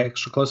pay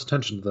extra close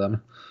attention to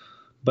them.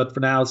 But for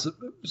now, it's a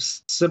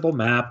simple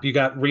map. You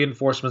got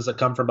reinforcements that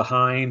come from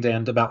behind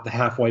and about the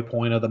halfway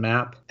point of the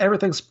map.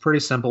 Everything's pretty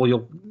simple.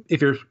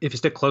 If you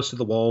stick close to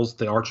the walls,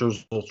 the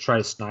archers will try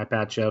to snipe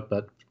at you.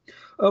 But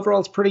overall,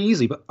 it's pretty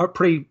easy.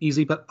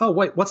 But oh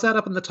wait, what's that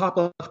up in the top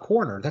left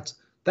corner?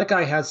 That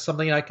guy has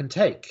something I can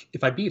take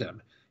if I beat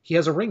him. He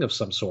has a ring of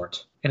some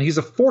sort, and he's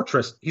a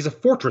fortress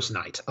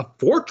knight. A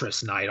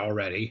fortress knight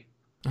already.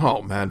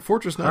 Oh man,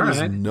 fortress knight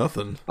is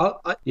nothing.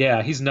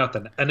 Yeah, he's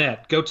nothing.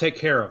 Annette, go take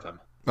care of him.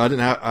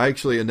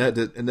 Annette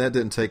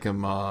didn't take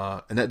him.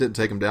 Annette didn't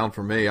take him down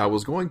for me. I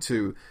was going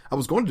to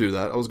do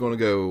that. I was going to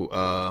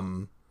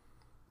go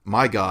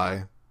my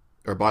guy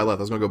or Byleth.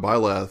 I was going to go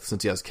Byleth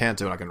since he has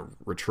Canto and I can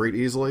retreat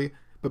easily.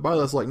 But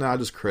Byleth's like, nah, I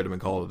just crit him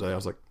and call it a day. I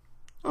was like,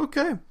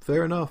 okay,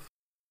 fair enough.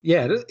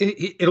 Yeah,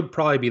 it'll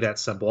probably be that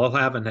simple. I'll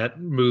have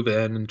Annette move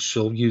in, and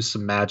she'll use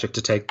some magic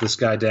to take this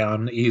guy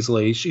down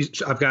easily.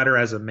 I've got her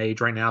as a mage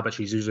right now, but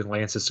she's using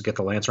lances to get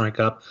the lance rank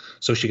up,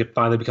 so she could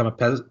finally become a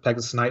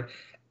Pegasus Knight.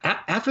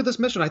 After this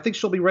mission, I think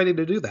she'll be ready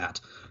to do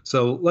that.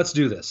 So let's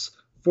do this.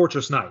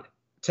 Fortress Knight,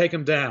 take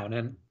him down.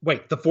 And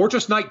wait, the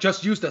Fortress Knight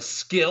just used a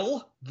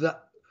skill?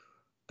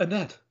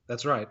 Annette,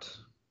 that's right.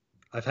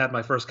 I've had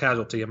my first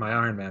casualty in my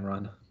Iron Man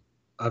run.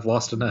 I've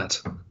lost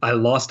Annette. I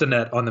lost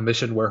Annette on the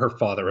mission where her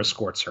father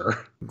escorts her.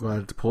 I'm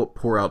glad to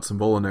pour out some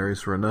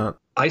Volinaries for Annette.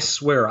 I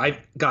swear, I've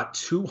got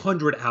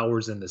 200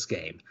 hours in this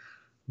game.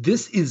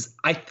 This is,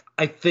 I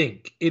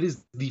think, it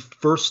is the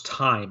first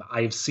time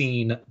I've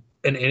seen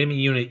an enemy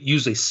unit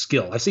use a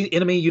skill. I've seen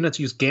enemy units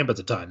use gambits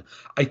a ton.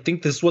 I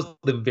think this was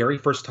the very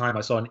first time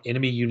I saw an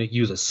enemy unit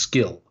use a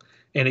skill,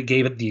 and it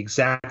gave it the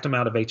exact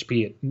amount of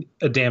HP,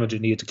 damage it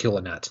needed to kill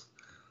Annette.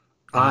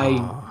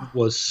 I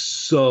was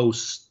so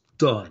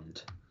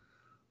stunned.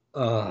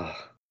 That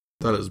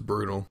is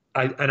brutal.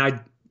 I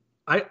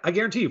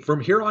guarantee you, from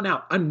here on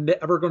out, I'm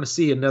never going to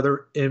see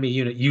another enemy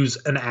unit use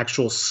an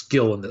actual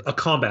skill a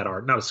combat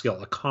art, not a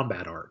skill, a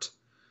combat art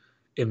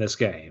in this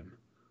game.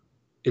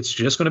 It's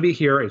just going to be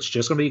here. It's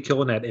just going to be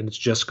kill Annette, and it's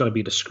just going to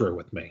be to screw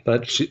with me.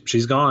 But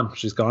she's gone.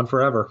 She's gone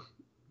forever.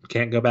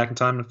 Can't go back in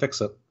time and fix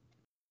it.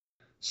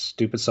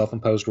 Stupid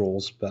self-imposed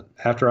rules. But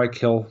after I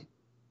kill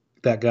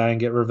that guy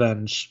and get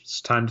revenge, it's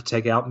time to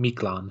take out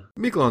Miklon.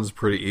 Miklon's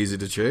pretty easy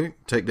to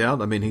take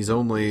down. I mean, he's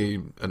only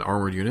an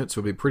armored unit,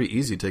 so it'd be pretty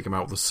easy to take him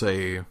out with,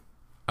 say,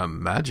 a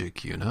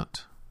magic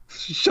unit.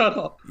 Shut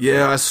up.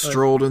 Yeah, I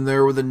strolled in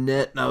there with a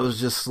net, and I was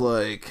just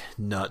like,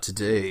 not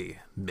today,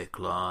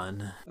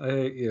 Miklon. I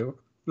hate you.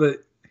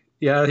 But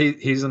yeah,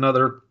 he's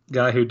another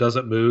guy who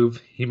doesn't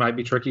move. He might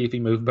be tricky if he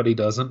moved, but he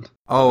doesn't.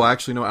 Oh,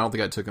 actually, no, I don't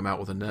think I took him out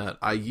with a net.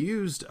 I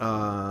used, it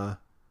was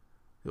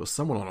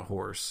someone on a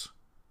horse.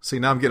 See,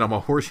 now I'm getting all my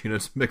horse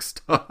units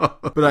mixed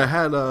up. But I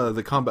had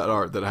the combat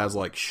art that has,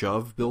 like,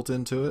 shove built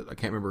into it. I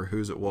can't remember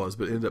whose it was,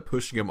 but it ended up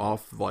pushing him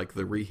off, like,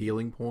 the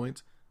re-healing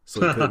point.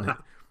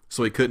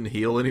 So he couldn't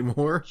heal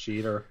anymore.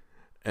 Cheater.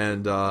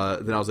 And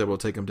then I was able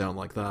to take him down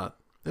like that.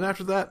 And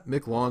after that,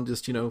 Miklon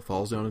just,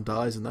 falls down and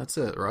dies, and that's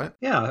it, right?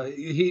 Yeah,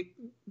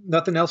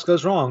 nothing else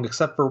goes wrong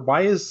except for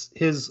why is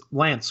his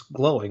lance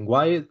glowing?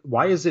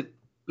 Why is it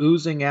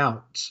oozing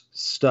out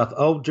stuff?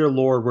 Oh, dear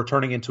Lord, we're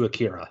turning into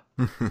Akira.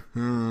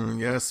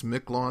 Yes,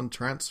 Miklon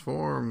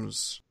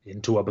transforms.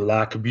 Into a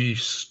black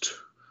beast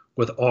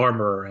with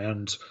armor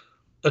and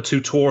a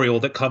tutorial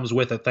that comes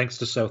with it thanks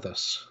to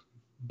Sothis.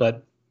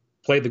 But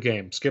play the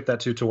game. Skip that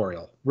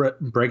tutorial.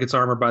 Break its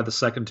armor by the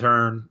second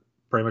turn.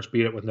 Pretty much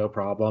beat it with no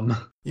problem.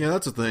 Yeah,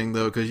 that's the thing,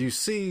 though, because you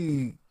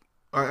see...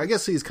 I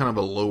guess he's kind of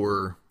a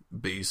lower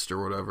beast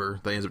or whatever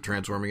that he ends up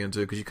transforming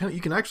into, because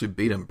you can actually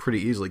beat him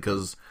pretty easily,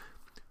 because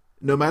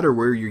no matter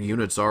where your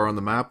units are on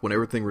the map, when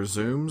everything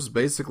resumes,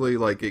 basically,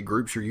 like, it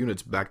groups your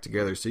units back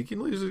together, so you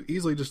can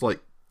easily just,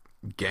 like,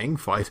 gang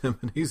fight him,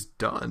 and he's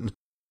done.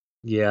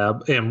 Yeah,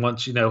 and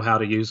once you know how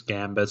to use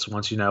gambits,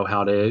 once you know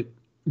how to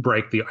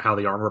how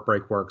the armor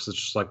break works, it's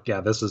just like,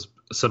 yeah, this is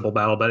a simple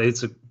battle, but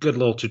it's a good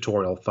little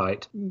tutorial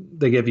fight.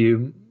 They give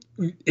you...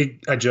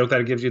 I joke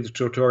that it gives you the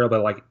tutorial,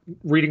 but like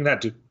reading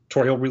that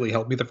tutorial really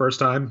helped me the first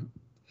time,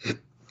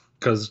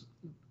 because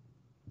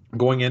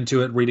going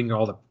into it, reading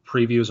all the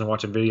previews and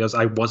watching videos,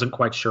 I wasn't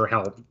quite sure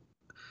how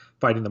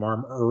fighting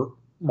the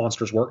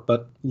monsters work,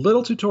 but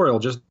little tutorial,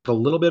 just a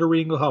little bit of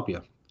reading will help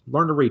you.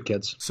 Learn to read,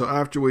 kids. So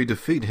after we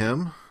defeat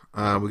him,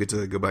 we get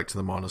to go back to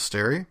the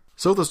monastery.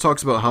 Sothis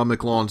talks about how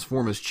Miklon's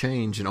form has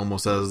changed, and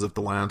almost as if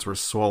the lands were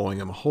swallowing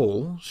him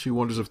whole. She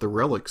wonders if the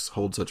relics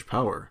hold such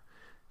power.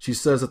 She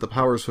says that the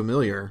power is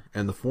familiar,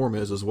 and the form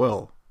is as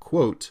well.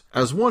 Quote,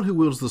 as one who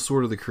wields the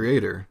sword of the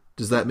Creator,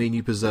 does that mean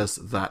you possess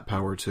that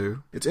power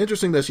too? It's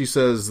interesting that she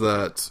says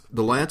that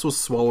the lance was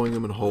swallowing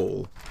him in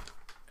whole,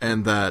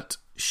 and that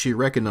she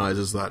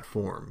recognizes that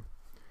form.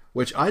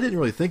 Which I didn't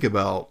really think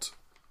about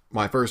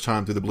my first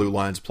time through the Blue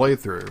Lions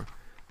playthrough.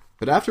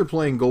 But after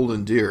playing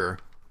Golden Deer,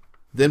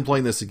 then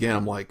playing this again,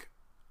 I'm like,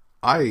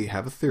 I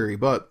have a theory,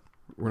 but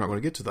we're not going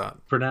to get to that.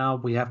 For now,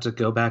 we have to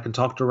go back and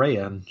talk to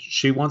Rhea, and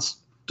she wants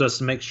us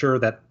to make sure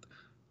that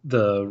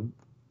the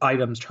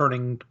items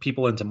turning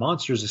people into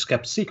monsters is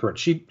kept secret.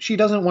 She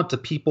doesn't want the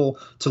people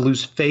to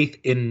lose faith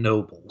in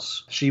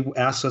nobles. She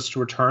asks us to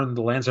return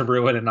the Lance of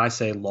Ruin, and I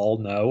say, lol,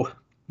 no.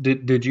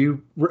 Did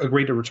you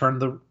agree to return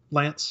the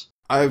lance?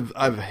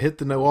 I've hit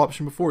the no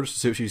option before just to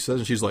see what she says,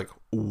 and she's like,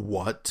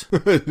 what?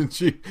 and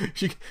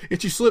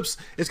she slips.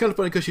 It's kind of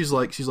funny because she's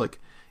like,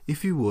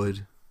 if you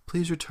would,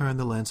 please return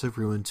the Lance of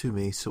Ruin to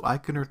me so I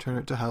can return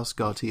it to House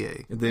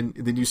Gautier. And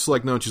then you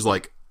select no, and she's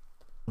like,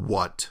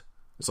 what?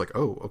 It's like,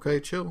 oh, okay,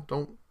 chill.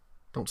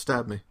 Don't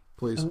stab me,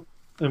 please.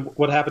 And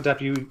what happened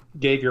after you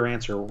gave your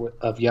answer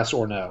of yes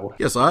or no?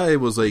 Yes, I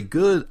was a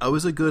good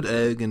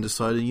egg and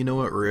decided, you know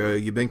what, Rhea,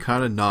 you've been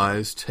kind of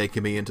nice,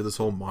 taking me into this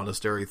whole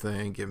monastery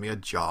thing, give me a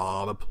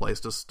job, a place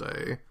to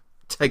stay.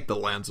 Take the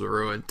Lance of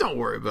Ruin. Don't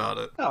worry about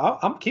it. No,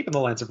 I'm keeping the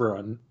Lance of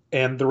Ruin.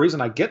 And the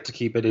reason I get to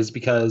keep it is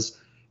because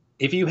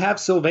if you have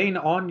Sylvain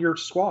on your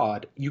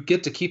squad, you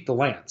get to keep the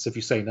lance if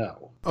you say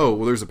no. Oh,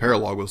 well, there's a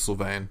paralogue with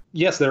Sylvain.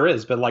 Yes, there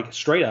is, but like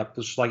straight up,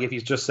 it's like if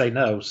you just say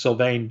no,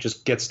 Sylvain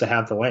just gets to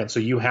have the lance, so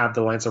you have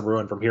the Lance of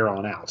Ruin from here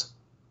on out.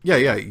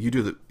 Yeah, you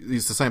do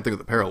it's the same thing with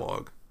the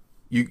paralogue.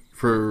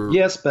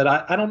 Yes, but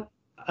I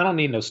don't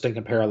need no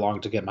stinking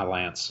paralogue to get my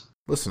lance.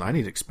 Listen, I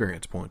need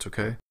experience points,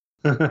 okay?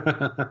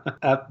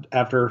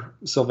 After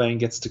Sylvain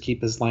gets to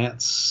keep his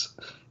lance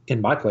in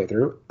my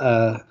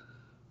playthrough,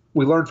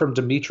 we learned from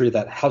Dimitri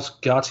that House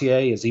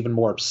Gautier is even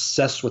more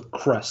obsessed with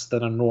crest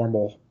than a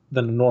normal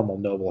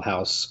noble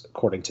house,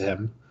 according to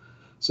him.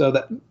 So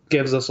that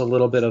gives us a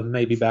little bit of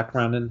maybe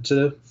background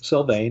into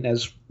Sylvain,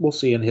 as we'll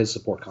see in his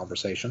support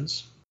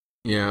conversations.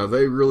 Yeah,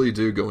 they really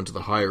do go into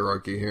the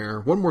hierarchy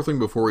here. One more thing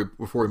before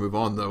we move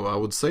on, though, I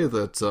would say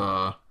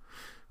that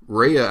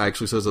Rhea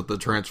actually says that the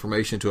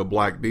transformation to a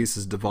black beast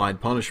is divine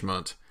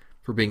punishment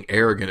for being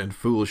arrogant and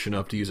foolish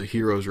enough to use a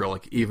hero's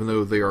relic, even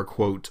though they are,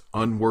 quote,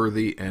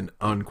 unworthy and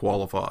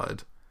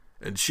unqualified.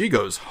 And she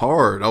goes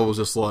hard. I was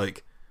just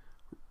like,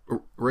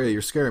 Rhea,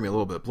 you're scaring me a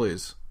little bit,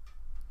 please.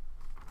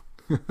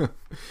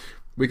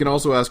 We can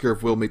also ask her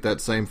if we'll meet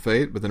that same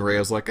fate, but then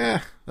Rhea's like,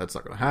 that's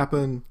not going to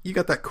happen. You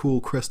got that cool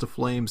Crest of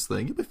Flames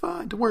thing. You'll be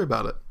fine. Don't worry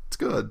about it. It's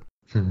good.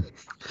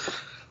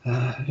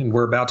 And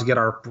we're about to get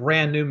our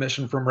brand new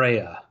mission from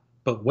Rhea.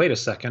 But wait a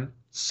second.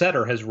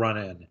 Setter has run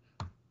in.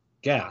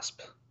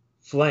 Gasp.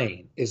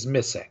 Flame is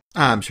missing.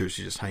 I'm sure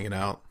she's just hanging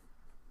out,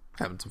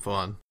 having some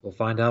fun. We'll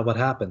find out what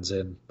happens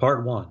in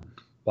Part 1,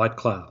 White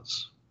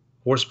Clouds,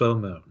 Horsebow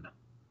Moon,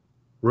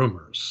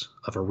 Rumors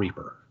of a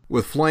Reaper.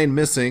 With Flame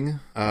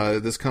missing,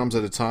 this comes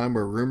at a time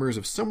where rumors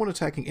of someone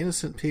attacking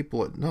innocent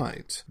people at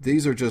night.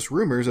 These are just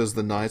rumors, as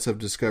the Knights have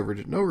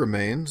discovered no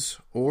remains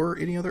or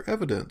any other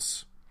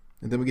evidence.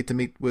 And then we get to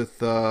meet with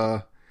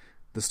the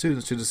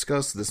students to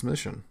discuss this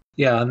mission.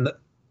 Yeah, and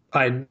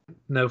I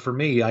know for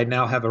me, I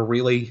now have a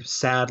really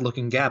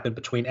sad-looking gap in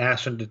between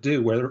Ash and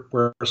Dedue,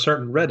 where a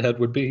certain redhead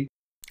would be.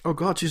 Oh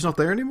God, she's not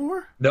there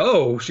anymore?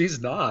 No, she's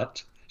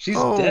not. She's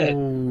dead.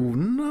 Oh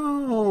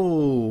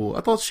no!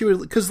 I thought she would,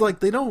 because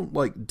they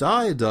don't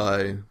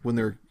die when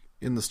they're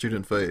in the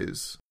student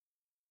phase.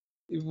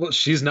 Well,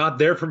 she's not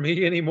there for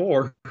me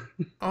anymore.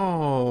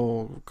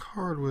 Oh,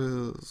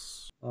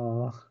 Cardwiz.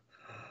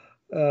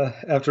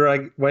 After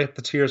I wipe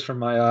the tears from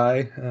my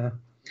eye,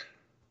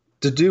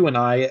 Dedue and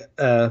I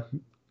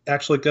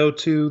actually go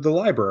to the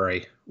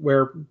library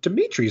where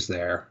Dimitri's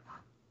there.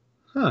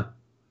 Huh.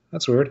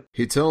 That's weird.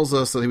 He tells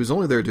us that he was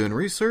only there doing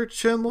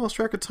research and lost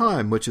track of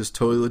time, which is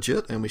totally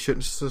legit, and we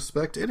shouldn't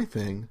suspect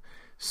anything.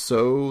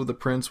 So the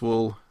prince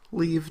will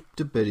leave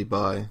Dedede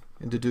by,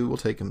 and Dedue will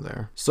take him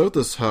there.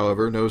 Sothis,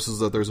 however, notices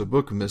that there's a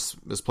book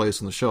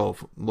misplaced on the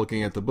shelf.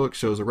 Looking at the book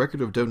shows a record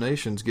of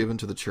donations given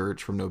to the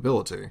church from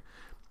nobility.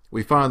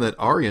 We find that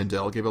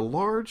Ariandel gave a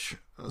large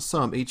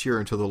sum each year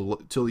until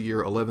the year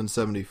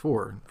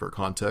 1174. For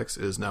context,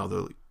 it is now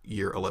the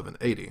year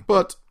 1180.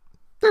 But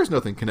there's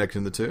nothing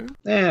connecting the two.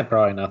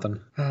 Probably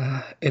nothing.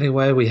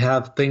 Anyway, we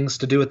have things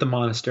to do at the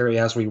monastery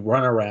as we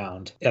run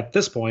around. At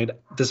this point,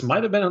 this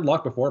might have been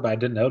unlocked before, but I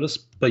didn't notice,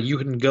 but you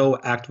can go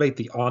activate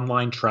the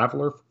online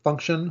traveler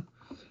function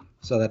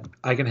so that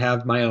I can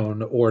have my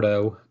own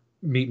Ordo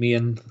meet me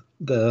in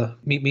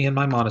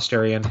my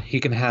monastery, and he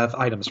can have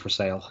items for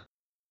sale.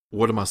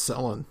 What am I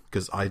selling?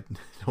 Because I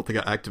don't think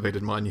I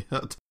activated mine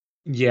yet.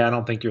 Yeah, I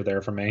don't think you're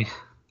there for me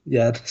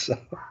yet, so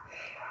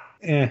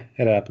it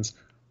happens.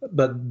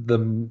 But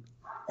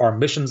our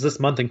missions this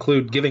month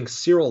include giving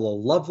Cyril a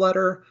love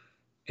letter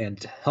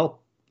and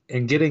help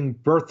in getting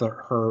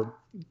Bertha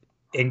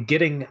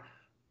getting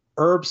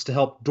herbs to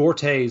help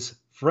Dorte's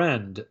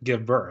friend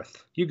give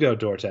birth. You go,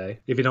 Dorte.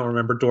 If you don't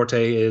remember, Dorte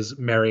is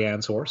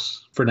Marianne's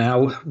horse. For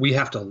now, we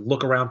have to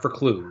look around for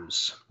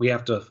clues. We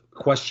have to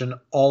question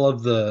all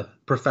of the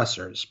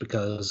professors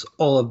because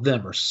all of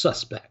them are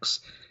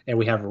suspects. And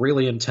we have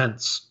really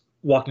intense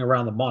walking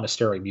around the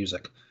monastery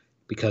music,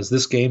 because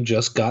this game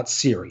just got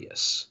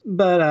serious.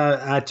 But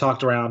I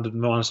talked around the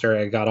monastery.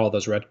 I got all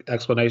those red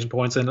explanation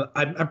points, and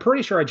I'm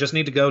pretty sure I just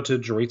need to go to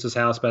Jaritza's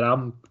house. But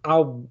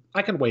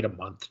I can wait a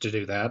month to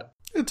do that.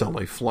 It's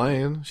only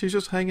Flame. She's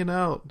just hanging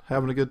out,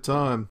 having a good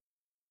time.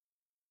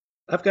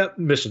 I've got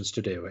missions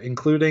to do,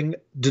 including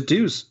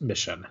Dedue's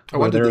mission.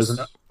 Oh, I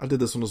did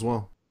this one as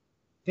well.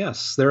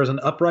 Yes, there is an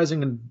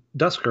uprising in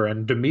Dusker,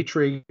 and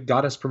Dimitri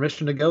got us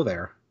permission to go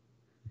there.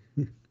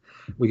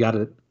 We've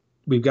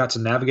got to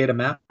navigate a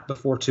map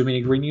before too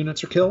many green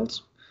units are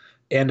killed.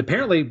 And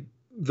apparently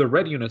the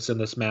red units in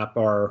this map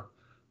are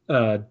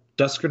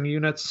Duskan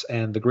units,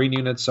 and the green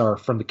units are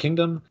from the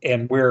kingdom.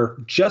 And we're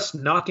just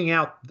knocking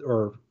out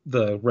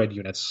the red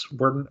units.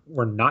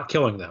 We're not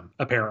killing them,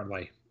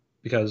 apparently,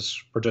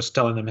 because we're just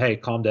telling them, hey,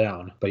 calm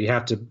down. But you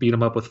have to beat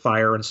them up with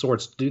fire and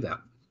swords to do that.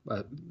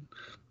 A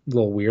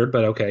little weird,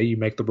 but okay, you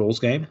make the rules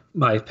game.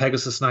 My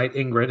Pegasus Knight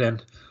Ingrid,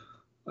 and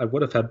I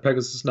would have had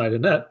Pegasus Knight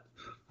Annette,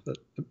 but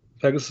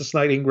Pegasus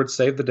Knight Ingrid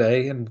saved the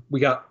day, and we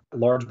got a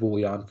large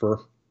bullion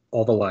for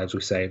all the lives we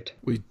saved.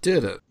 We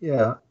did it.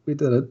 Yeah, we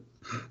did it.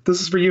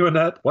 This is for you,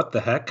 Annette. What the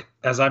heck?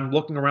 As I'm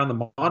looking around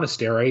the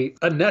monastery,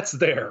 Annette's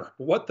there.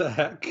 What the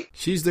heck?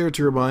 She's there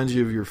to remind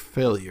you of your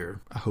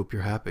failure. I hope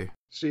you're happy.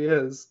 She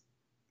is.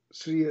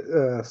 She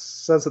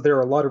says that there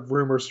are a lot of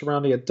rumors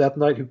surrounding a Death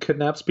Knight who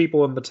kidnaps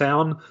people in the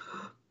town,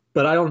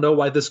 but I don't know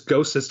why this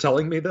ghost is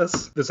telling me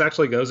this. This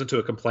actually goes into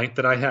a complaint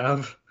that I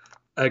have.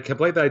 A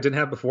complaint that I didn't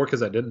have before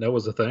because I didn't know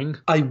was a thing.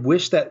 I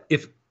wish that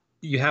if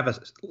you have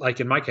like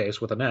in my case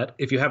with Annette,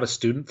 if you have a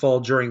student fall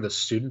during the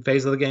student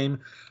phase of the game,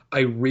 I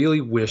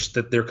really wish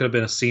that there could have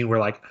been a scene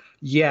where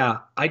yeah,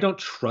 I don't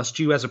trust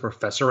you as a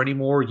professor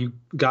anymore. You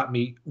got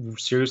me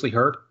seriously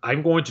hurt.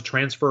 I'm going to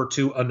transfer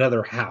to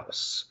another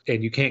house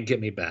and you can't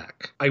get me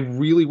back. I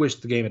really wish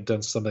the game had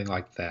done something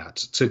like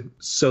that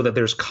so that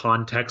there's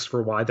context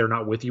for why they're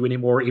not with you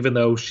anymore, even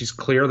though she's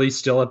clearly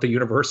still at the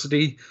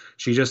university.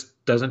 She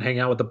just doesn't hang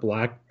out with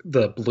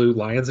the blue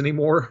lions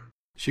anymore.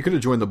 She could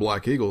have joined the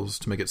Black Eagles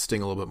to make it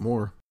sting a little bit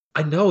more.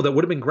 I know that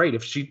would have been great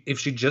if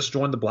she just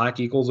joined the Black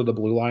Eagles or the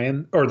Blue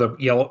Lion or the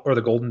Yellow or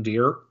the Golden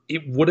Deer.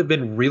 It would have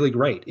been really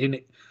great,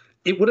 and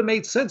it would have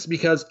made sense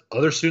because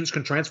other students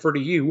can transfer to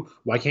you.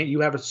 Why can't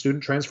you have a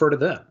student transfer to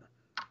them?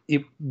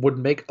 It would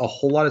make a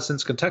whole lot of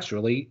sense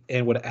contextually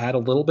and would add a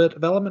little bit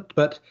of element,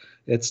 but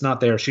it's not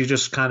there. She's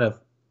just kind of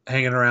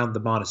hanging around the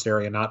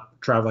monastery and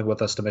not traveling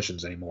with us to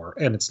missions anymore,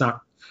 and it's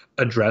not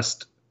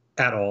addressed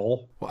at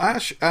all. Well,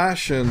 Ash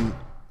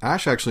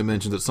actually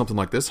mentioned that something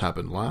like this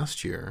happened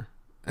last year.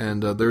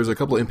 And there's a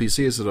couple of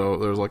NPCs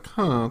that was like,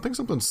 I think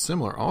something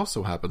similar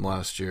also happened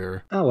last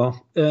year. Oh,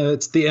 well,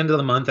 it's the end of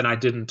the month, and I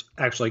didn't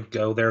actually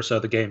go there, so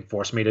the game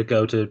forced me to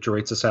go to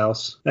Jaritza's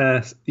house.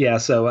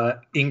 So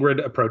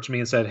Ingrid approached me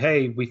and said,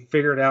 hey, we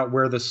figured out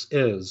where this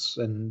is,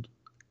 and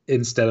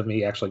instead of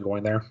me actually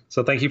going there.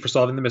 So thank you for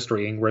solving the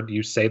mystery, Ingrid.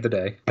 You saved the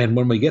day. And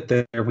when we get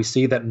there, we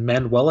see that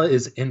Manuela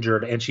is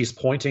injured, and she's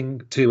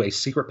pointing to a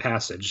secret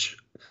passage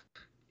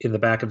in the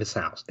back of his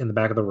house, in the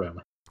back of the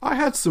room. I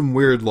had some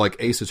weird, like,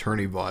 Ace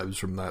Attorney vibes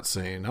from that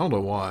scene. I don't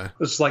know why.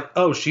 It's like,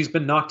 oh, she's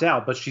been knocked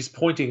out, but she's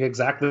pointing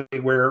exactly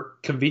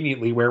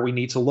conveniently where we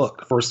need to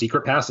look for a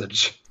secret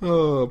passage.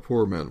 Oh,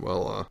 poor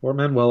Manuela. Poor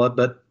Manuela,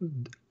 but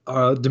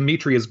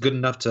Dimitri is good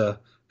enough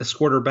to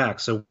escort her back,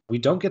 so we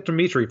don't get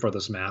Dimitri for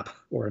this map,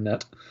 or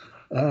Annette.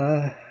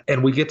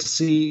 And we get to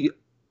see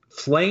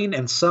Flayn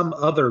and some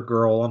other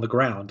girl on the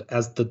ground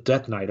as the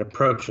Death Knight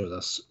approaches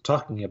us,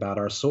 talking about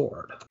our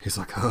sword. He's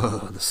like,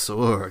 oh, the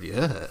sword,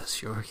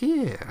 yes, you're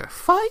here.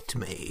 Fight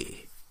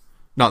me.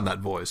 Not in that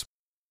voice.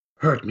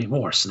 Hurt me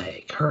more,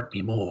 Snake. Hurt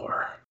me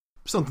more.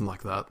 Something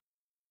like that.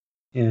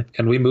 Yeah,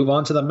 and we move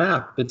on to the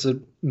map. It's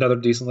another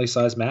decently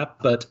sized map,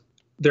 but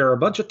there are a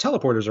bunch of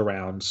teleporters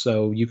around,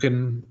 so you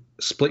can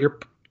split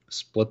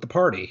the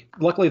party.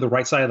 Luckily, the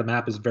right side of the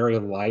map is very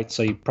light,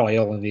 so you probably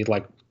only need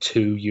like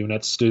 2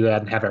 units to do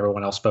that and have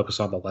everyone else focus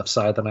on the left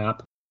side of the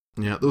map.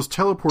 Yeah, those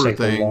teleporter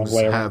things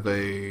have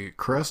a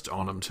crest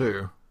on them,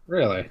 too.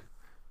 Really?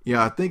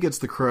 Yeah, I think it's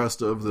the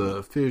crest of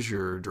the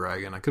fissure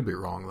dragon. I could be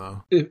wrong,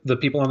 though. The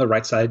people on the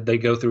right side, they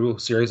go through a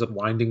series of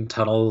winding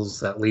tunnels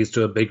that leads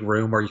to a big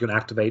room where you can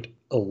activate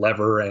a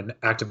lever and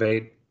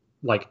activate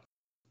like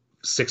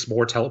 6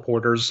 more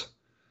teleporters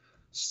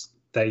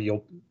that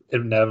you'll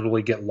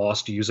inevitably get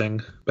lost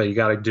using. But you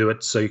got to do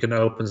it so you can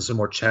open some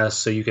more chests,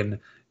 so you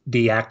can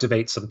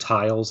deactivate some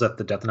tiles that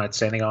the Death Knight's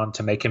standing on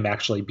to make him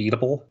actually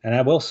beatable. And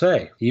I will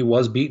say, he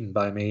was beaten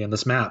by me in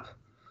this map.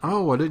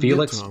 Oh, I didn't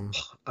Felix, get to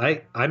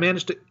him. I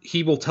managed to...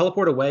 He will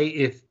teleport away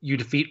if you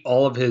defeat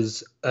all of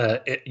his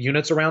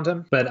units around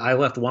him, but I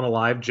left one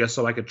alive just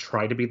so I could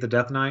try to beat the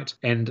Death Knight,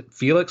 and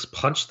Felix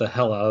punched the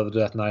hell out of the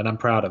Death Knight. I'm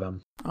proud of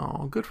him.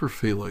 Oh, good for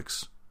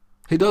Felix.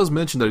 He does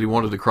mention that he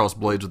wanted to cross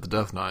blades with the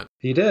Death Knight.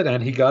 He did,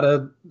 and he got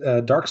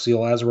a Dark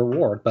Seal as a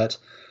reward, but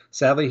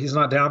sadly he's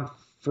not down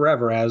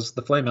forever as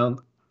the Flame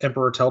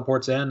Emperor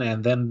teleports in,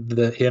 and then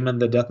him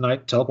and the Death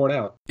Knight teleport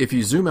out. If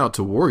you zoom out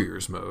to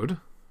Warriors mode...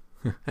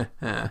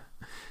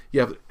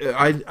 Yeah,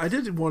 I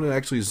did want to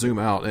actually zoom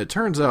out. It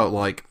turns out,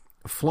 like,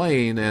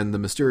 Flayn and the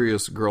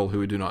mysterious girl who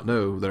we do not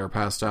know that are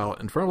passed out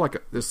in front of,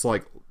 like, this,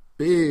 like,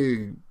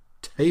 big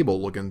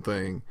table-looking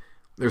thing.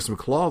 There's some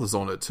cloths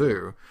on it,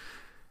 too.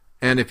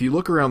 And if you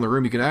look around the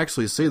room, you can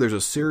actually see there's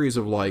a series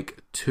of, like,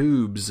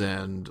 tubes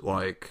and,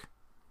 like...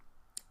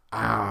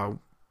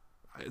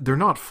 they're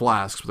not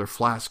flasks, but they're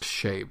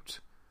flask-shaped.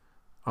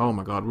 Oh,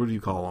 my God, what do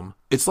you call them?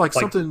 It's like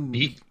something...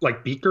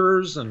 like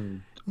beakers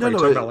and...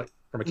 No,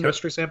 from a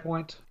chemistry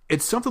standpoint?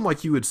 It's something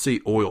like you would see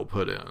oil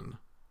put in.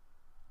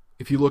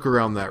 If you look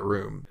around that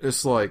room,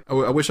 it's like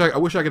I wish I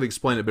could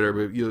explain it better,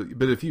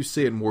 but if you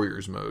see it in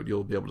Warriors mode,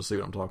 you'll be able to see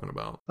what I'm talking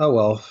about. Oh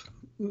well,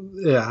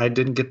 yeah, I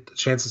didn't get the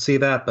chance to see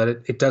that, but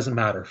it doesn't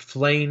matter.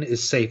 Flayn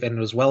is safe, and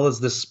as well as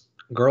this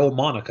girl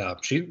Monica,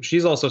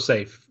 she's also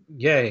safe.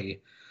 Yay!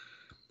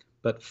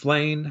 But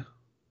Flayn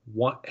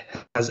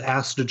has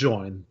asked to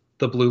join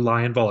the Blue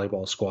Lion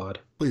volleyball squad.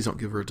 Please don't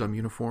give her a dumb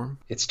uniform.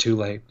 It's too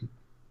late.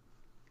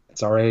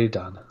 It's already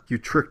done. You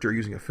tricked her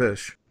using a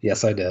fish.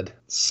 Yes, I did.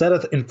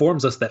 Seth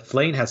informs us that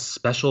Flayn has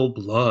special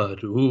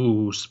blood.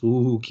 Ooh,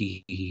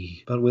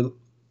 spooky. But we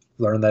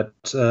learn that,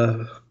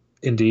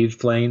 indeed,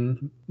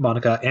 Flayn,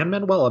 Monica, and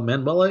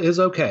Manuela is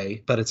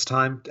okay. But it's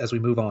time, as we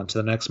move on to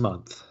the next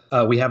month.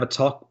 We have a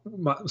talk...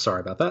 Sorry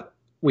about that.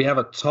 We have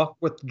a talk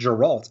with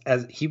Geralt,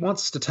 as he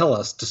wants to tell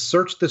us to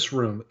search this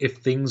room if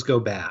things go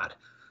bad.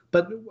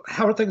 But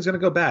how are things going to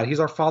go bad? He's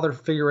our father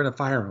figure in a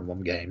Fire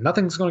Emblem game.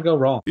 Nothing's going to go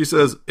wrong. He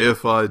says,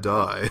 if I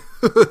die.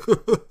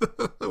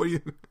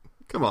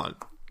 Come on.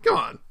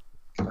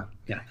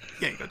 Yeah.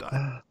 You ain't going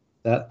to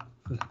die.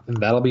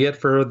 That'll be it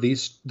for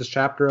this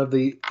chapter of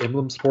the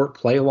Emblem Sport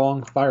Play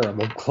Along Fire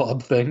Emblem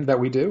Club thing that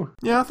we do.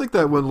 Yeah, I think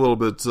that went a little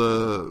bit...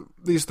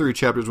 these 3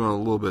 chapters went a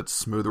little bit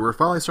smoother. We're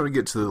finally starting to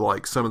get to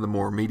like some of the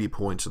more meaty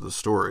points of the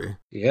story.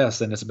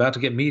 Yes, and it's about to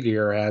get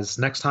meatier, as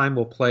next time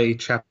we'll play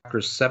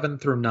chapters 7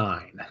 through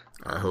 9.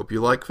 I hope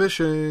you like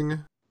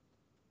fishing.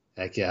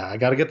 Heck yeah, I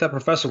gotta get that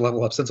professor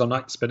level up since I'm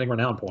not spending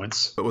renown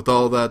points. But with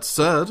all that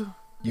said,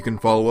 you can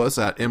follow us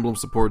at Emblem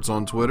Supports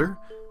on Twitter,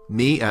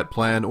 me at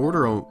Plan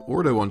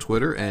Ordo on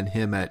Twitter, and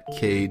him at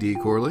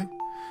KD Corley.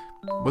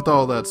 With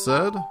all that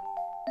said,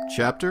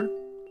 chapter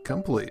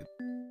complete.